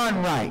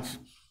 John writes,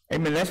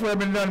 amen, that's where I've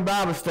been doing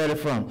Bible study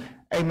from.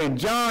 Amen,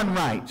 John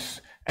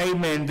writes,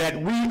 amen,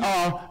 that we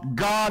are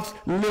God's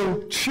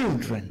little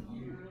children.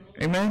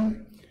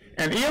 Amen.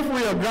 And if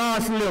we are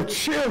God's little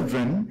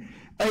children,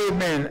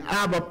 amen,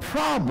 our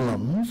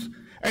problems,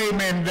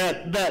 amen,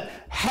 that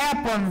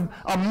happen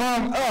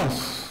among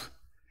us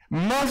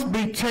must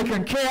be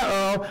taken care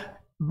of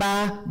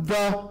by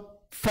the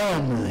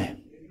family.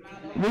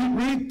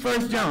 Read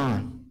 1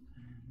 John.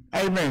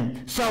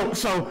 Amen. So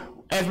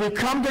as we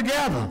come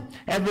together,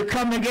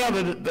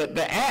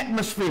 the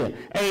atmosphere,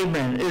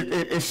 amen,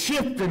 is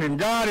shifting, and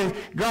God is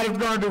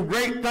going to do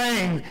great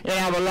things in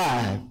our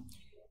lives.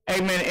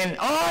 Amen. In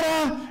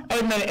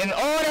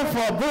order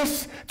for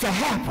this to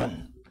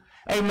happen,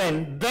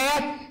 amen,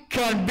 there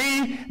can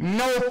be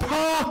no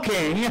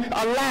parking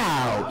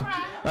allowed.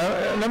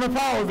 Let me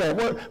pause there.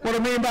 What I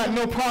mean by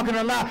no parking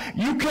allowed?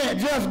 You can't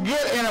just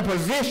get in a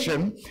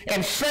position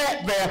and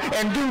sit there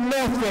and do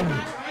nothing.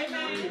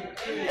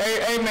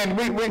 Amen.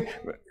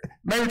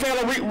 Maybe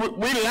Taylor,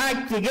 we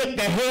like to get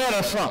the head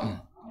or something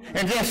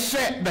and just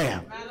sit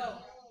there.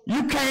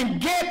 You can't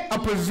get a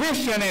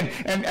position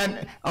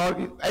and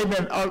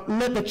amen, or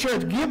let the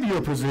church give you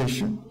a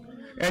position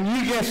and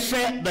you just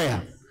sit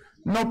there.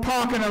 No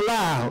parking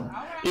allowed.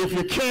 If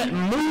you can't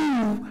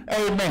move,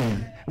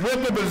 amen,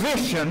 with the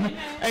position,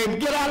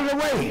 and get out of the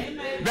way.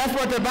 That's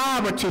what the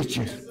Bible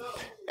teaches.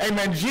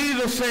 Amen.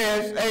 Jesus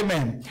says,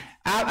 amen,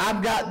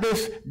 I've got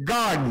this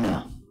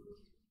gardener.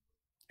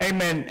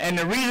 Amen. And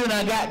the reason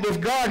I got this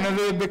gardener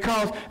is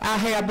because I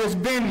have this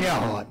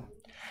vineyard.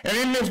 And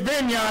in this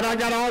vineyard, I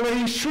got all of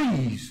these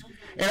trees.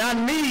 And I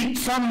need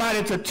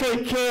somebody to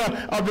take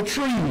care of the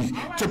trees,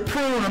 to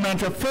prune them and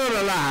to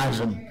fertilize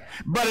them.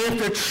 But if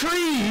the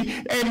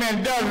tree,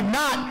 amen, does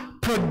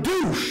not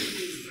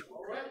produce,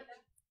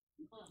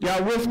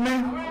 y'all with me?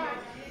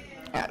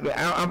 I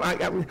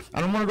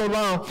don't want to go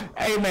long.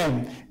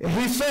 Amen.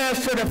 He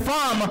says to the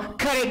farmer,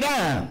 cut it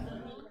down.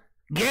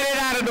 Get it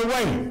out of the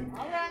way.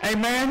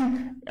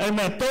 Amen.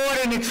 Amen. Throw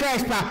it in the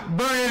trash pile.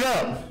 Burn it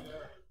up.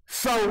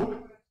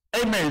 So,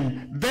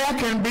 amen, there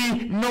can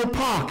be no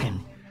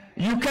parking.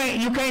 You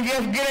can't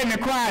just get in the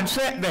choir and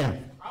sit there.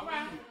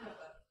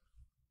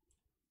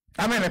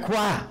 I'm in the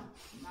choir.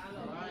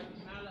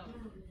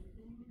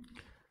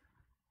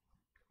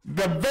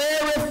 The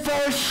very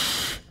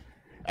first,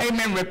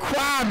 amen,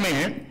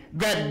 requirement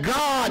that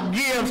God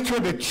gives to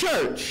the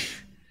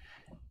church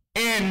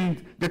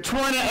in the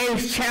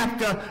 28th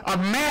chapter of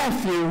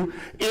Matthew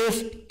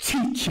is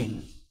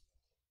teaching.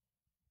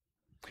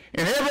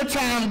 And every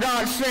time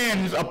God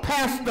sends a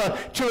pastor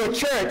to a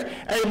church,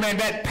 amen,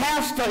 that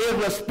pastor is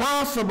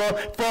responsible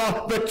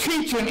for the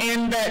teaching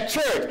in that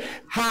church.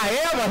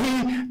 However,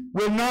 he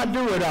will not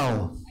do it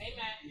all.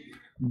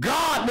 Amen.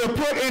 God will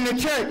put in the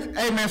church,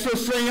 amen, so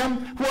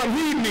Sam, what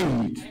he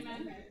needs.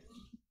 Amen.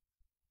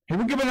 He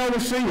will give an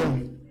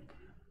overseer.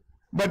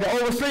 But the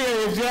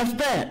overseer is just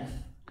that.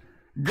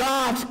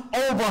 God's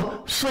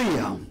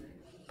overseer.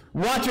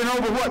 Watching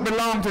over what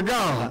belongs to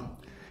God.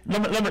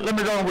 Let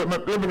me go on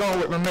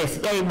with my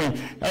message. Amen.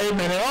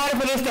 Amen. In order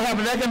for this to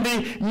happen, there can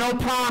be no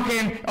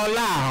parking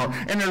allowed.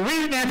 And the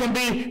reason there can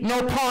be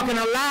no parking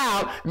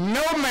allowed,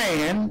 no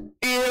man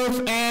is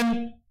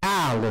an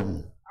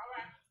island. All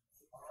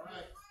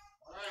right.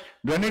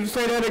 Do I need to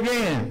say that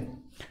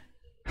again?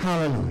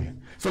 Hallelujah.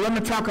 So let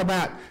me talk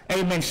about,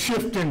 amen,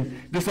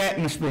 shifting this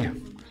atmosphere.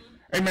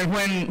 Amen.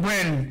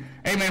 When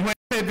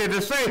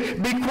they say,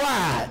 be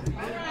quiet.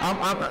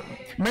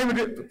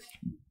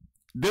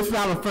 This is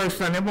our first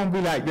Sunday. It won't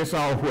be like this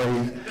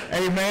always.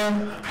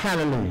 Amen.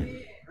 Hallelujah.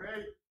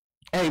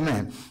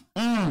 Amen.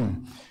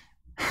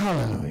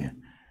 Hallelujah.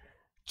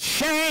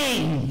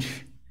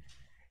 Change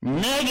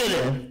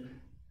negative,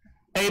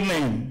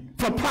 amen,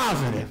 for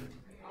positive.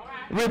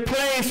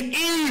 Replace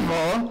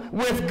evil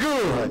with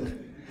good.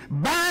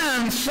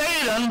 Bind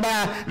Satan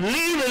by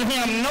leaving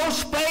him no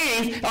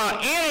space or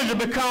energy,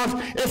 because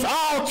it's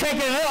all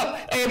taken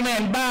up,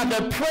 amen, by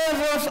the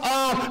presence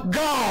of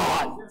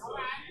God.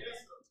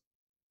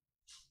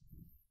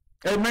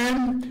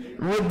 Amen.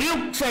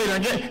 Rebuke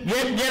Satan. Get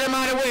him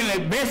out of the way.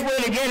 And the best way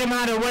to get him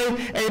out of the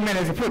way, amen,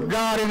 is to put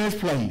God in his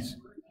place.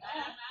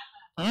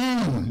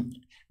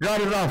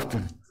 God is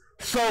often.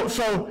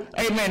 So,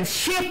 amen,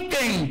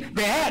 shifting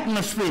the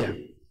atmosphere,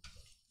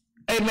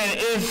 amen,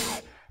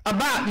 is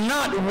about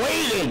not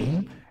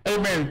waiting,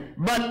 amen,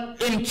 but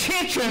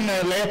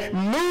intentionally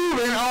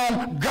moving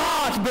on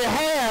God's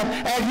behalf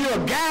as you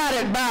are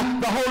guided by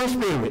the Holy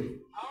Spirit.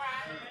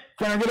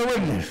 Can I get a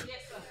witness?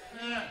 Yes,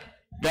 sir.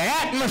 The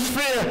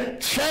atmosphere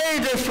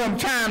changes from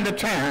time to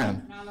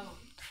time.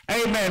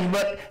 Amen.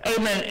 But,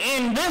 amen,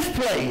 in this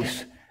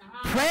place,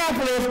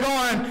 prayerfully is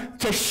going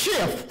to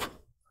shift.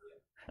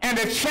 And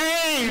the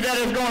change that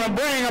it's going to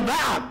bring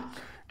about,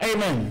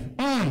 amen,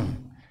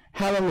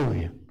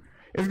 hallelujah,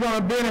 is going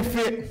to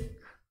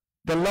benefit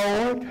the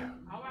Lord,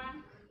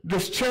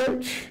 this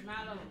church,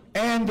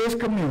 and this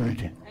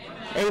community.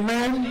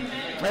 Amen.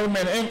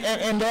 Amen.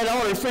 And that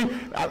order, see, and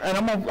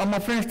I'm going to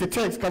finish the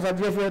text because I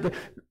just read the,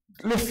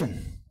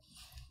 listen,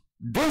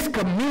 this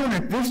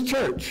community, this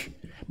church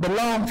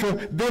belongs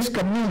to this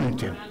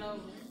community.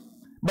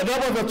 But there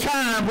was a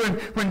time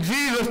when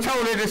Jesus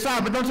told his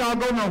disciples, don't y'all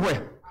go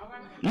nowhere.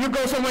 You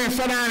go somewhere and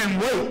sit down and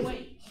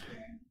wait.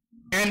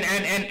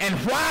 And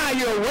while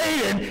you're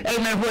waiting,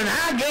 amen, when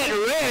I get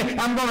ready,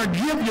 I'm going to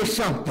give you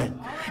something.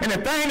 And the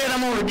thing that I'm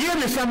going to give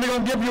you something,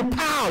 I'm going to give you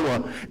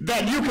power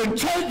that you can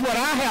take what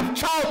I have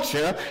taught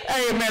you,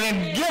 amen,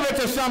 and give it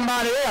to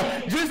somebody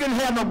else. Jesus didn't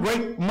have no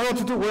great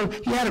multitude. Well,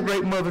 he had a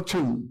great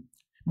multitude.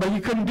 But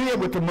he couldn't deal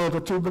with the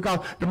multitude because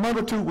the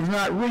multitude was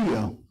not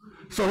real.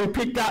 So he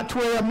picked out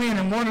 12 men,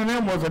 and one of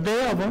them was a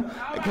devil.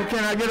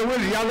 Can I get a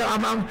witness? Y'all,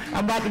 I'm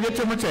about to get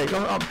to my text.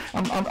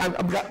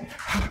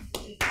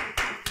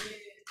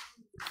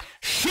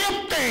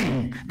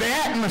 Shifting the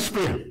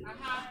atmosphere.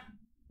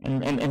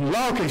 And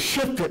Lord can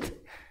shift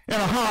it in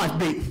a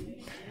heartbeat.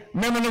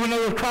 Remember when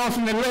they were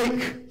crossing the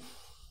lake?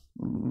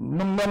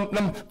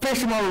 Them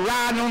fishermen were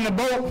riding on the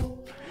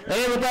boat, and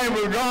everything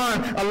was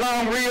going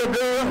along real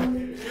good.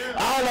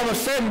 All of a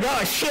sudden,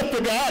 God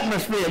shifted the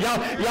atmosphere. Y'all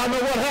know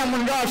what happened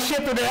when God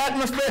shifted the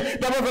atmosphere?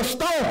 There was a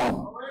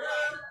storm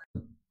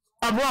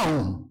of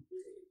Rome.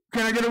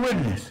 Can I get a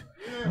witness?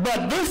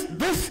 But this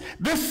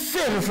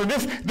citizen,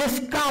 this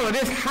scholar,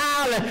 this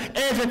highly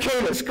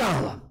educated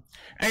scholar,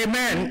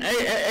 amen,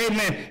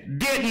 amen,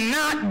 did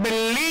not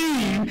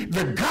believe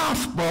the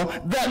gospel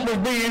that was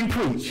being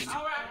preached.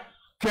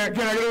 Can I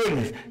get a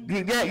witness?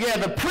 Yeah,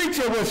 the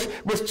preacher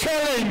was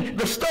telling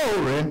the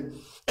story,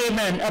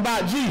 amen,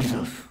 about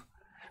Jesus,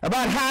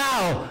 about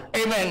how,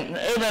 amen,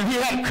 he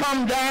had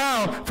come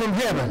down from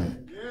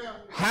heaven,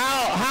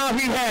 how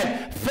he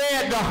had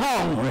fed the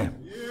hungry,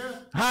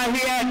 how he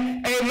had,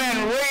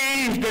 amen,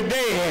 raised the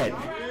dead,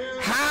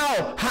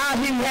 how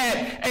he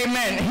had,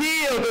 amen,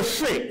 healed the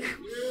sick,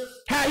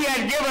 how he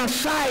had given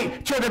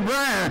sight to the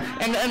blind,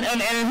 and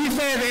he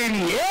says,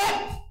 and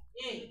yet,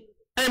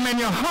 amen,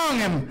 you hung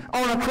him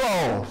on a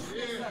cross.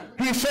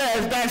 He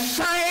says that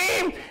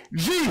same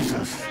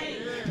Jesus,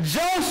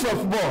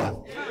 Joseph's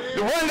boy,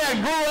 the one that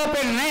grew up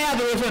in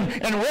Nazareth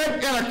and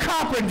worked in a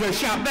carpenter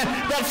shop,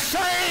 that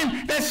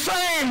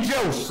same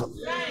Joseph,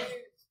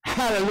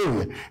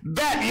 hallelujah,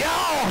 that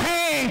y'all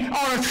hang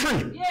on a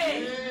tree,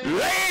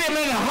 laid him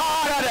in the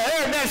heart of the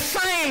earth, that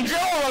same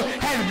Joseph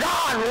has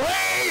God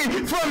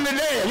raised from the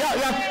dead.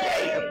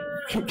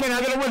 Can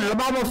I get a witness?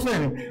 I'm almost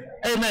finished.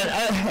 Amen.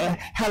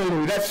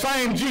 Hallelujah. That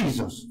same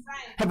Jesus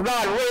has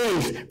God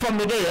raised from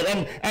the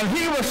dead. And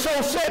he was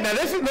so set. Now,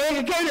 this is the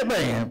educated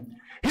man.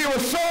 He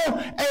was so,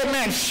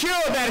 amen,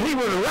 sure that he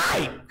was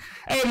right.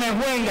 Amen.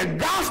 When the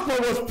gospel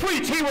was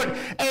preached, he would,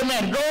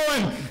 amen, go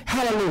and,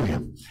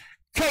 hallelujah,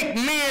 take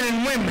men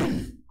and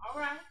women,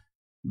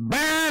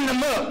 bind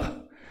them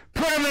up,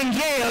 put them in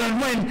jail, and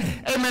when,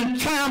 amen,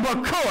 time for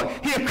court,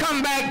 he'll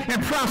come back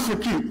and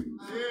prosecute.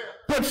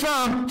 Put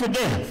some to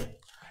death.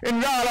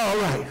 And God, all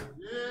right.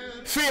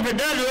 See, if it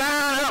doesn't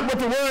line up with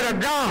the word of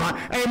God,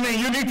 amen,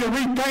 you need to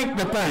rethink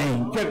the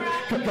thing.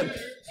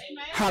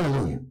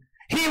 Hallelujah.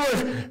 He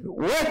was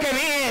working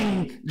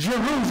in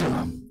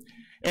Jerusalem.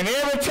 And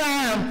every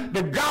time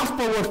the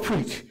gospel was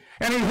preached,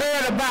 and he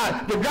heard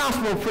about the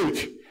gospel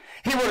preached,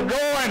 he would go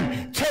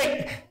and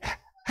take,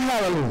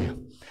 hallelujah,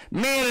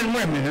 men and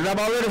women, as I've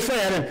already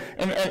said,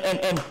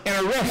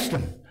 and arrest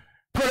them.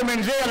 Put them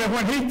in jail. And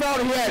when he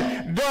thought he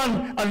had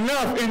done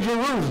enough in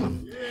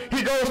Jerusalem,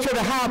 he goes to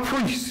the high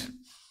priest.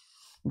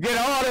 Get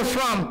orders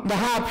from the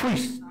high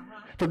priest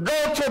to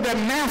go to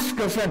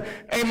Damascus and,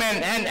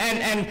 amen,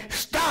 and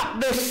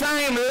stop this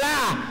same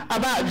lie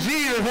about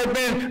Jesus had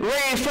been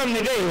raised from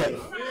the dead.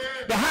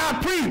 The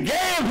high priest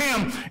gave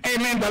him,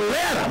 amen, the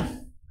letter.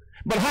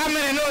 But how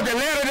many know the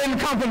letter didn't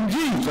come from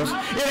Jesus?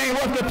 It ain't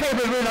what the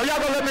papers read. Y'all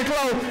gonna let me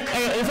close?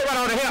 Somebody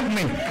ought to help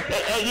me.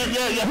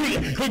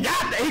 He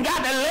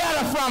got the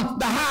letter from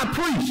the high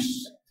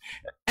priest.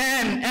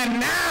 And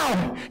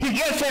now he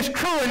gets his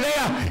crew and they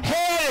are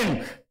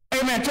heading,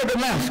 amen, to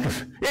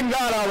Damascus. Isn't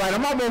God all right?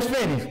 I'm almost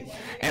finished.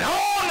 And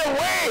on the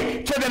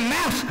way to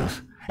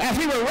Damascus, as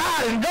he was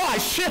riding, God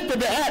shifted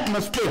the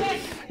atmosphere.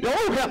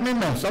 Lord, help me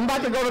mess. I'm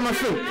about to go to my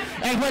sleep.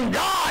 And when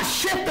God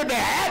shifted the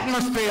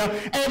atmosphere,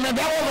 amen,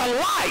 there was a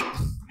light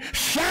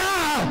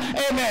shine,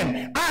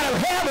 amen, out of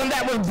heaven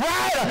that was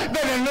brighter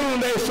than the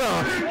noonday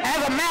sun.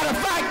 As a matter of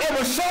fact, it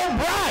was so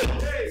bright.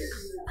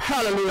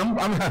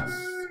 Hallelujah.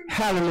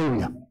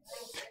 Hallelujah.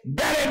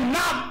 That it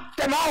knocked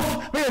him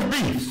off his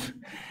beast.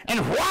 And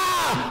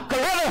while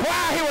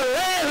he was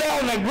laying there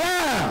on the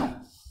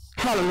ground,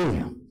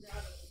 hallelujah,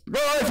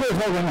 glory to his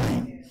holy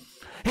name,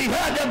 he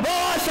heard the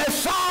voice that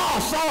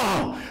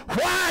Saul,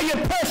 why are you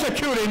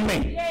persecuting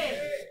me?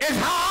 It's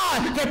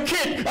hard to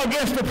kick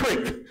against the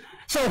prick.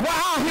 So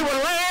while he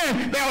was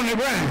laying there on the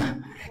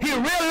ground, he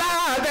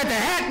realized that the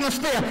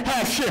atmosphere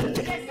had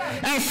shifted.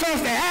 And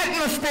since the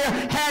atmosphere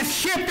had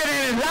shifted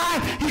in his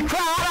life, he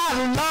cried out,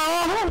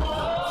 Lord,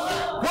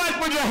 what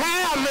would you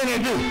have me to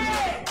do?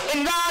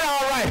 And God,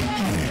 all right,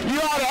 you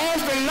ought to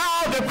ask the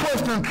Lord the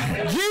question,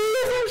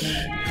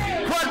 Jesus,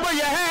 what would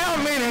you have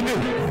me to do?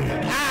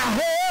 I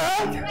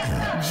heard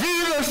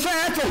Jesus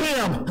said to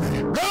him,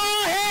 go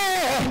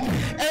ahead,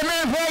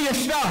 amen, where you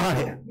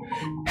started.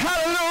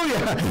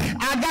 Hallelujah.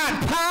 I got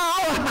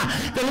power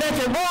to let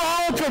you go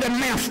on to the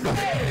master.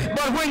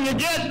 But when you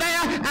get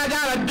there, I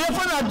got a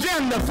different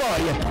agenda for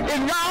you. Is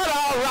God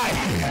all right?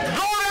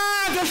 Go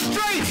down to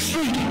Straight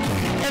Street,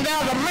 and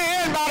there's a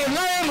man by the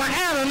name of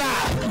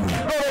Ananias.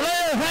 Go to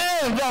lay his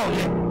hands on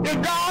you. Is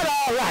God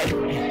all right?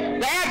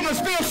 The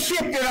atmosphere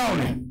shifted on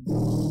him.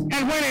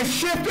 And when it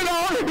shifted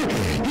on him,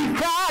 he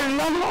cried,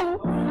 Lord,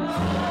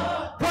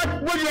 what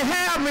would you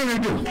have me to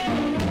do?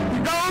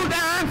 Go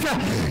down to,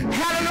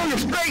 hallelujah,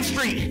 Straight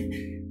Street.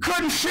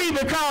 Couldn't see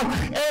because,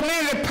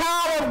 amen, the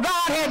power of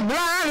God had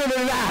blinded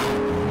his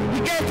eyes.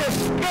 He get to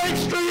Straight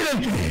Street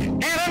and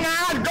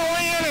Ananias go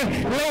in and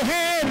lay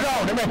hands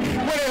on him.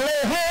 When he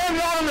laid hands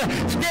on him,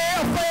 the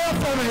scale fell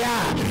from his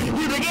eye.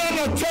 He began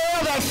to tell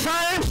that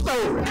same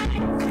story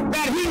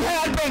that he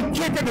had been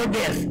kicked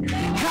against.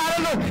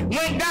 Hallelujah.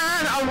 Went down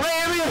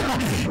Arabia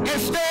and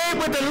stayed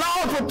with the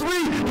Lord for 3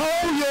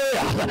 whole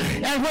years.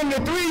 And when the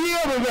 3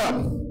 years was up,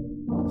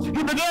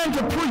 he began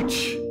to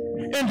preach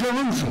in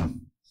Jerusalem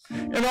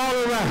and all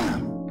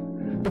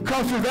around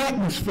because his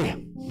atmosphere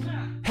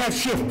had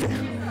shifted.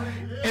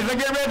 As I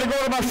get ready to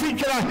go to my seat,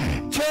 can I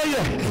tell you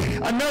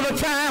another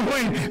time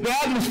when the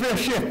atmosphere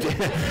shifted?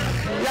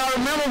 Y'all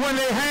remember when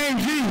they hanged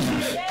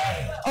Jesus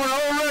on an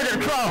old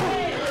rugged cross?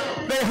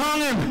 They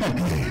hung him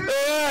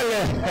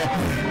early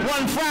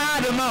one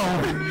Friday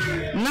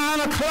morning, 9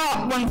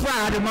 o'clock one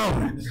Friday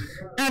morning.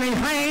 And he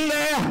hung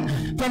there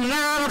from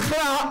 9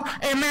 o'clock,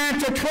 amen,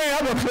 to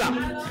 12 o'clock.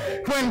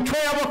 When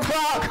 12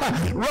 o'clock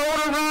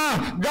rolled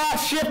around, God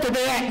shifted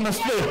the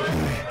atmosphere.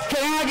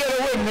 Can I get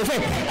a witness?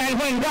 And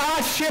when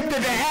God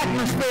shifted the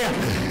atmosphere,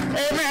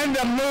 amen,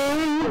 the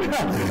moon,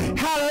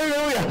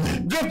 hallelujah,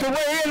 drift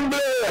away in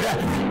blood.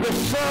 The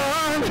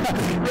sun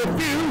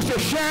refused to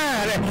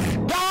shine.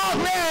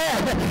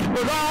 Darkness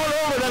was all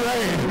over the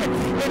land.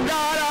 And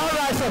God, all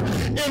right, so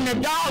in the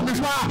darkness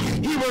while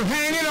he was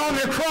hanging on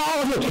the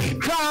cross, he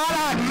cried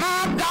out,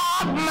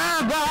 my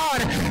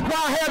God,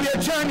 why have you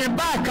turned your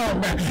back on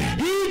me?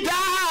 He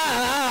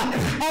died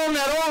on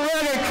that old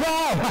rugged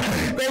cross.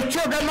 They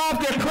took him off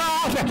the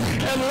cross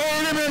and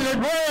laid him in the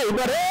grave.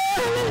 But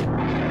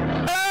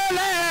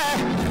early,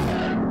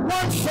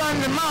 one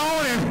Sunday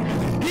morning,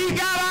 he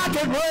got out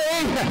the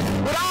grave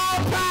with all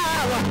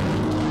power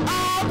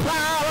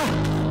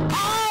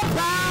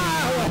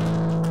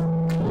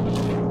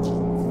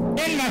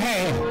in the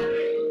hand.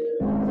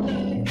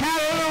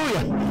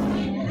 Hallelujah.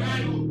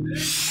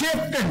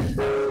 Shifting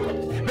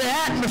the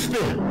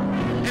atmosphere.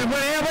 And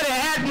whenever the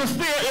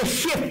atmosphere is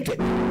shifted,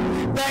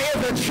 there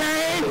is a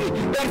change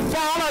that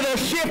follows the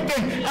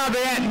shifting of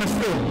the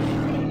atmosphere.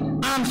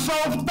 I'm so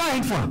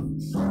thankful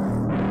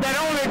that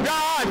only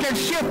God can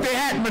shift the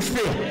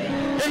atmosphere.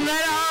 Isn't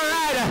that all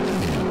right?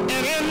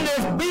 And in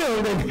this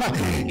building,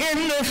 in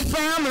this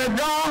family,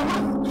 God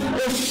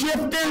is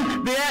shifting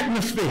the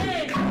atmosphere.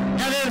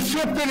 And in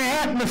shifting the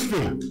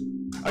atmosphere,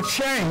 a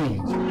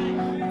change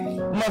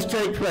must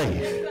take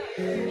place.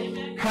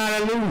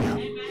 Hallelujah.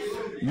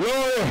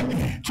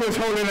 Glory to his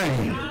holy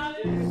name.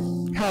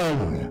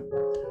 Hallelujah.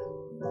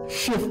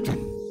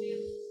 Shifting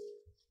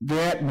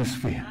the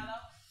atmosphere.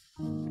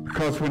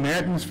 Because when the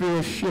atmosphere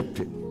is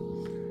shifted,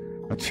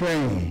 a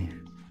change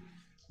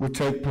will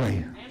take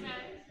place.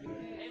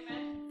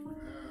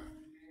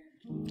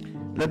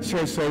 Let the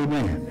church say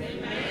amen.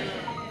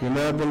 If you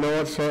love the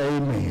Lord, say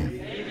amen.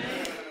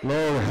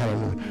 Glory,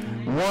 hallelujah.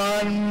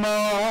 One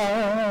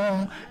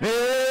more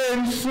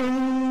and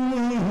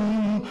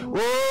soon.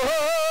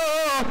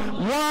 Oh,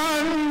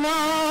 one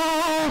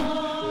more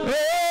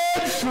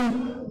and soon.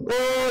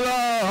 Oh,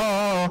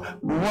 Lord,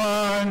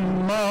 one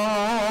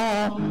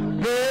more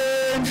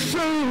and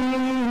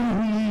soon.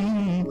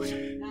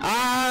 I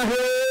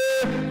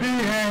heard the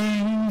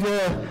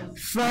angel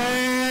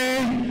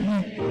sing.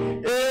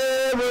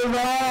 It was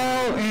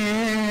all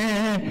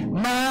in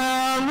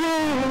my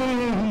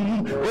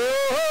room.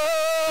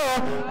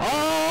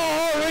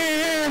 All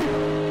in.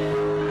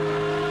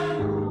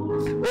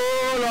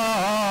 Oh,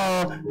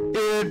 Lord,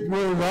 it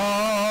was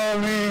all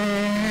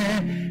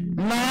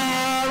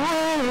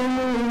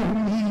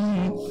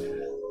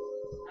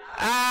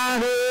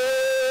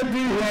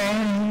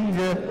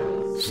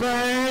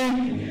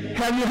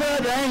Have you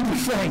heard the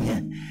angels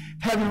singing?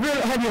 Have you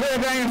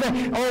heard the angels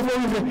sing? Oh, it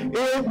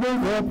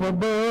was up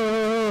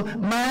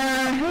above my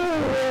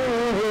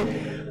head.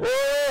 Oh,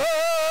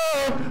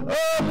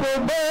 up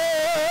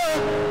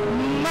above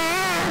my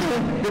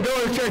head. The door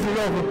of the church is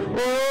open.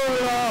 Oh,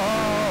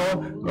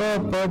 Lord,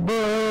 up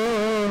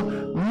above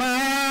my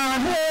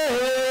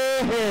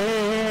head.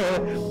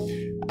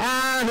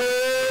 I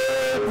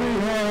heard the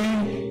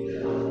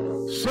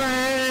angels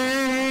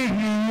sing.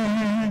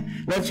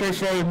 Let's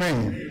say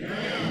amen.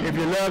 If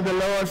you love the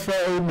Lord,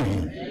 say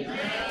amen.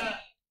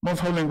 Most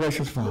holy and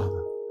gracious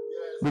Father,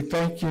 we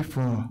thank you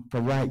for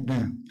right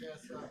now.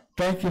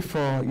 Thank you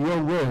for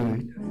your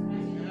word,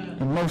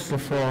 and mostly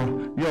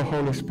for your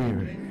Holy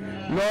Spirit.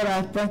 Lord,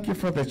 I thank you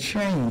for the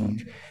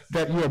change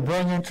that you're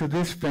bringing to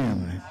this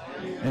family.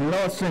 And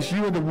Lord, since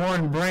you are the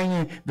one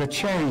bringing the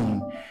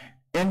change,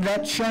 in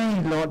that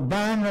change, Lord,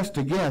 bind us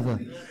together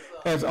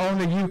as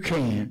only you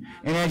can.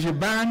 And as you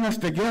bind us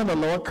together,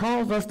 Lord,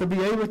 cause us to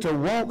be able to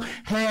walk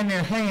hand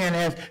in hand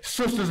as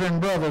sisters and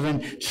brothers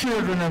and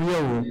children of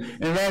yours.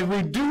 And as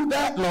we do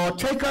that, Lord,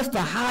 take us to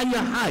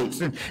higher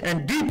heights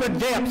and deeper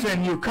depths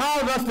in you.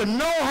 Cause us to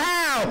know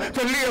how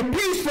to live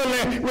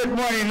peacefully with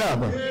one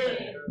another.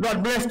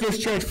 Lord, bless this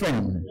church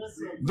family.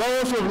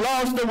 Those who have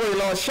lost the way,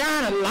 Lord,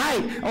 shine a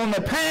light on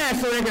the path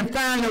so they can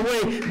find their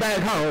way back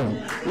home.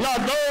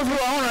 Lord, those who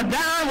are on a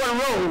downward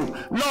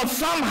road, Lord,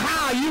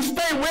 somehow you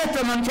stay with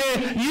them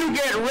until you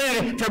get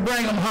ready to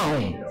bring them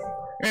home.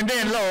 And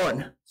then,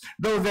 Lord,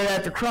 those that are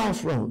at the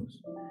crossroads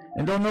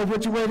and don't know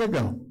which way to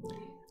go,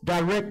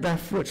 direct their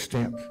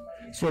footsteps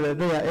so that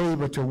they are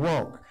able to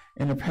walk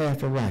in the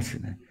path of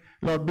righteousness.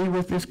 Lord, be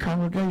with this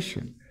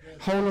congregation.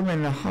 Hold them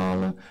in the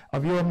hollow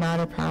of your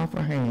mighty,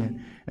 powerful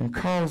hand and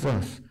cause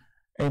us,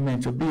 amen,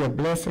 to be a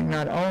blessing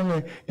not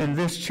only in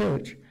this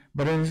church,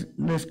 but in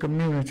this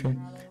community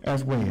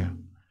as well.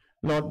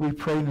 Lord, we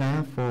pray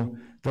now for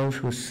those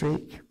who are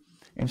sick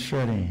and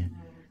shut in.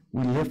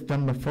 We lift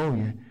them before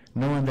you,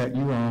 knowing that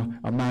you are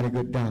a mighty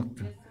good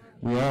doctor.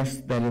 We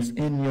ask that it's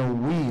in your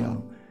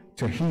will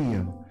to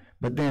heal,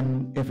 but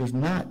then if it's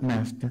not,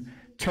 Master,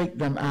 take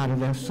them out of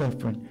their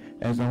suffering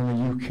as only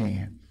you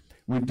can.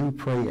 We do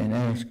pray and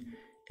ask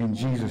in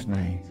Jesus'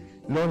 name.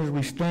 Lord, as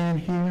we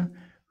stand here,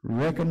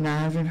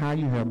 recognizing how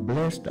you have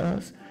blessed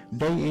us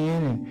day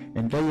in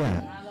and day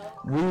out,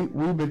 we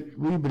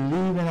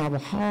believe in our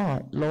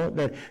heart, Lord,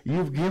 that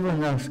you've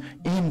given us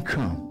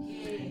income.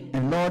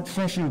 And Lord,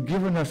 since you've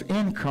given us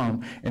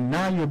income and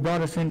now you've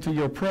brought us into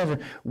your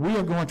presence, we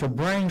are going to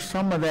bring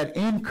some of that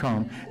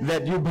income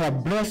that you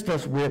have blessed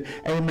us with,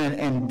 amen,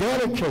 and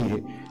dedicate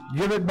it,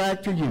 give it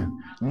back to you,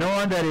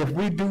 knowing that if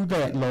we do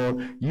that,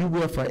 Lord, you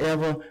will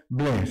forever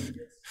bless.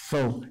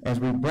 So as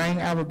we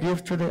bring our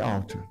gifts to the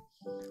altar,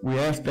 we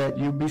ask that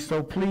you be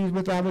so pleased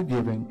with our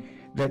giving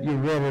that you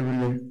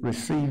readily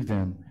receive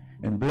them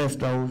and bless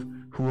those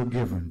who are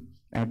given.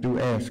 I do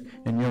ask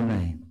in your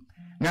name.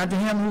 Now to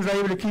him who's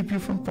able to keep you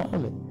from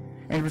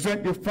falling and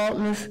present you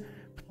faultless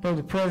for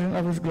the presence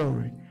of his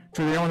glory.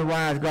 To the only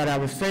wise God,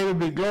 our Savior,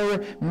 be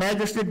glory,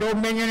 majesty,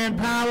 dominion, and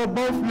power,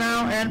 both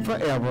now and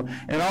forever.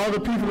 And all the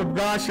people of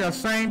God shall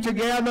sing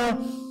together.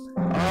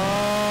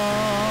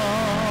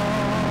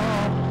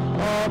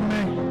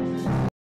 Amen.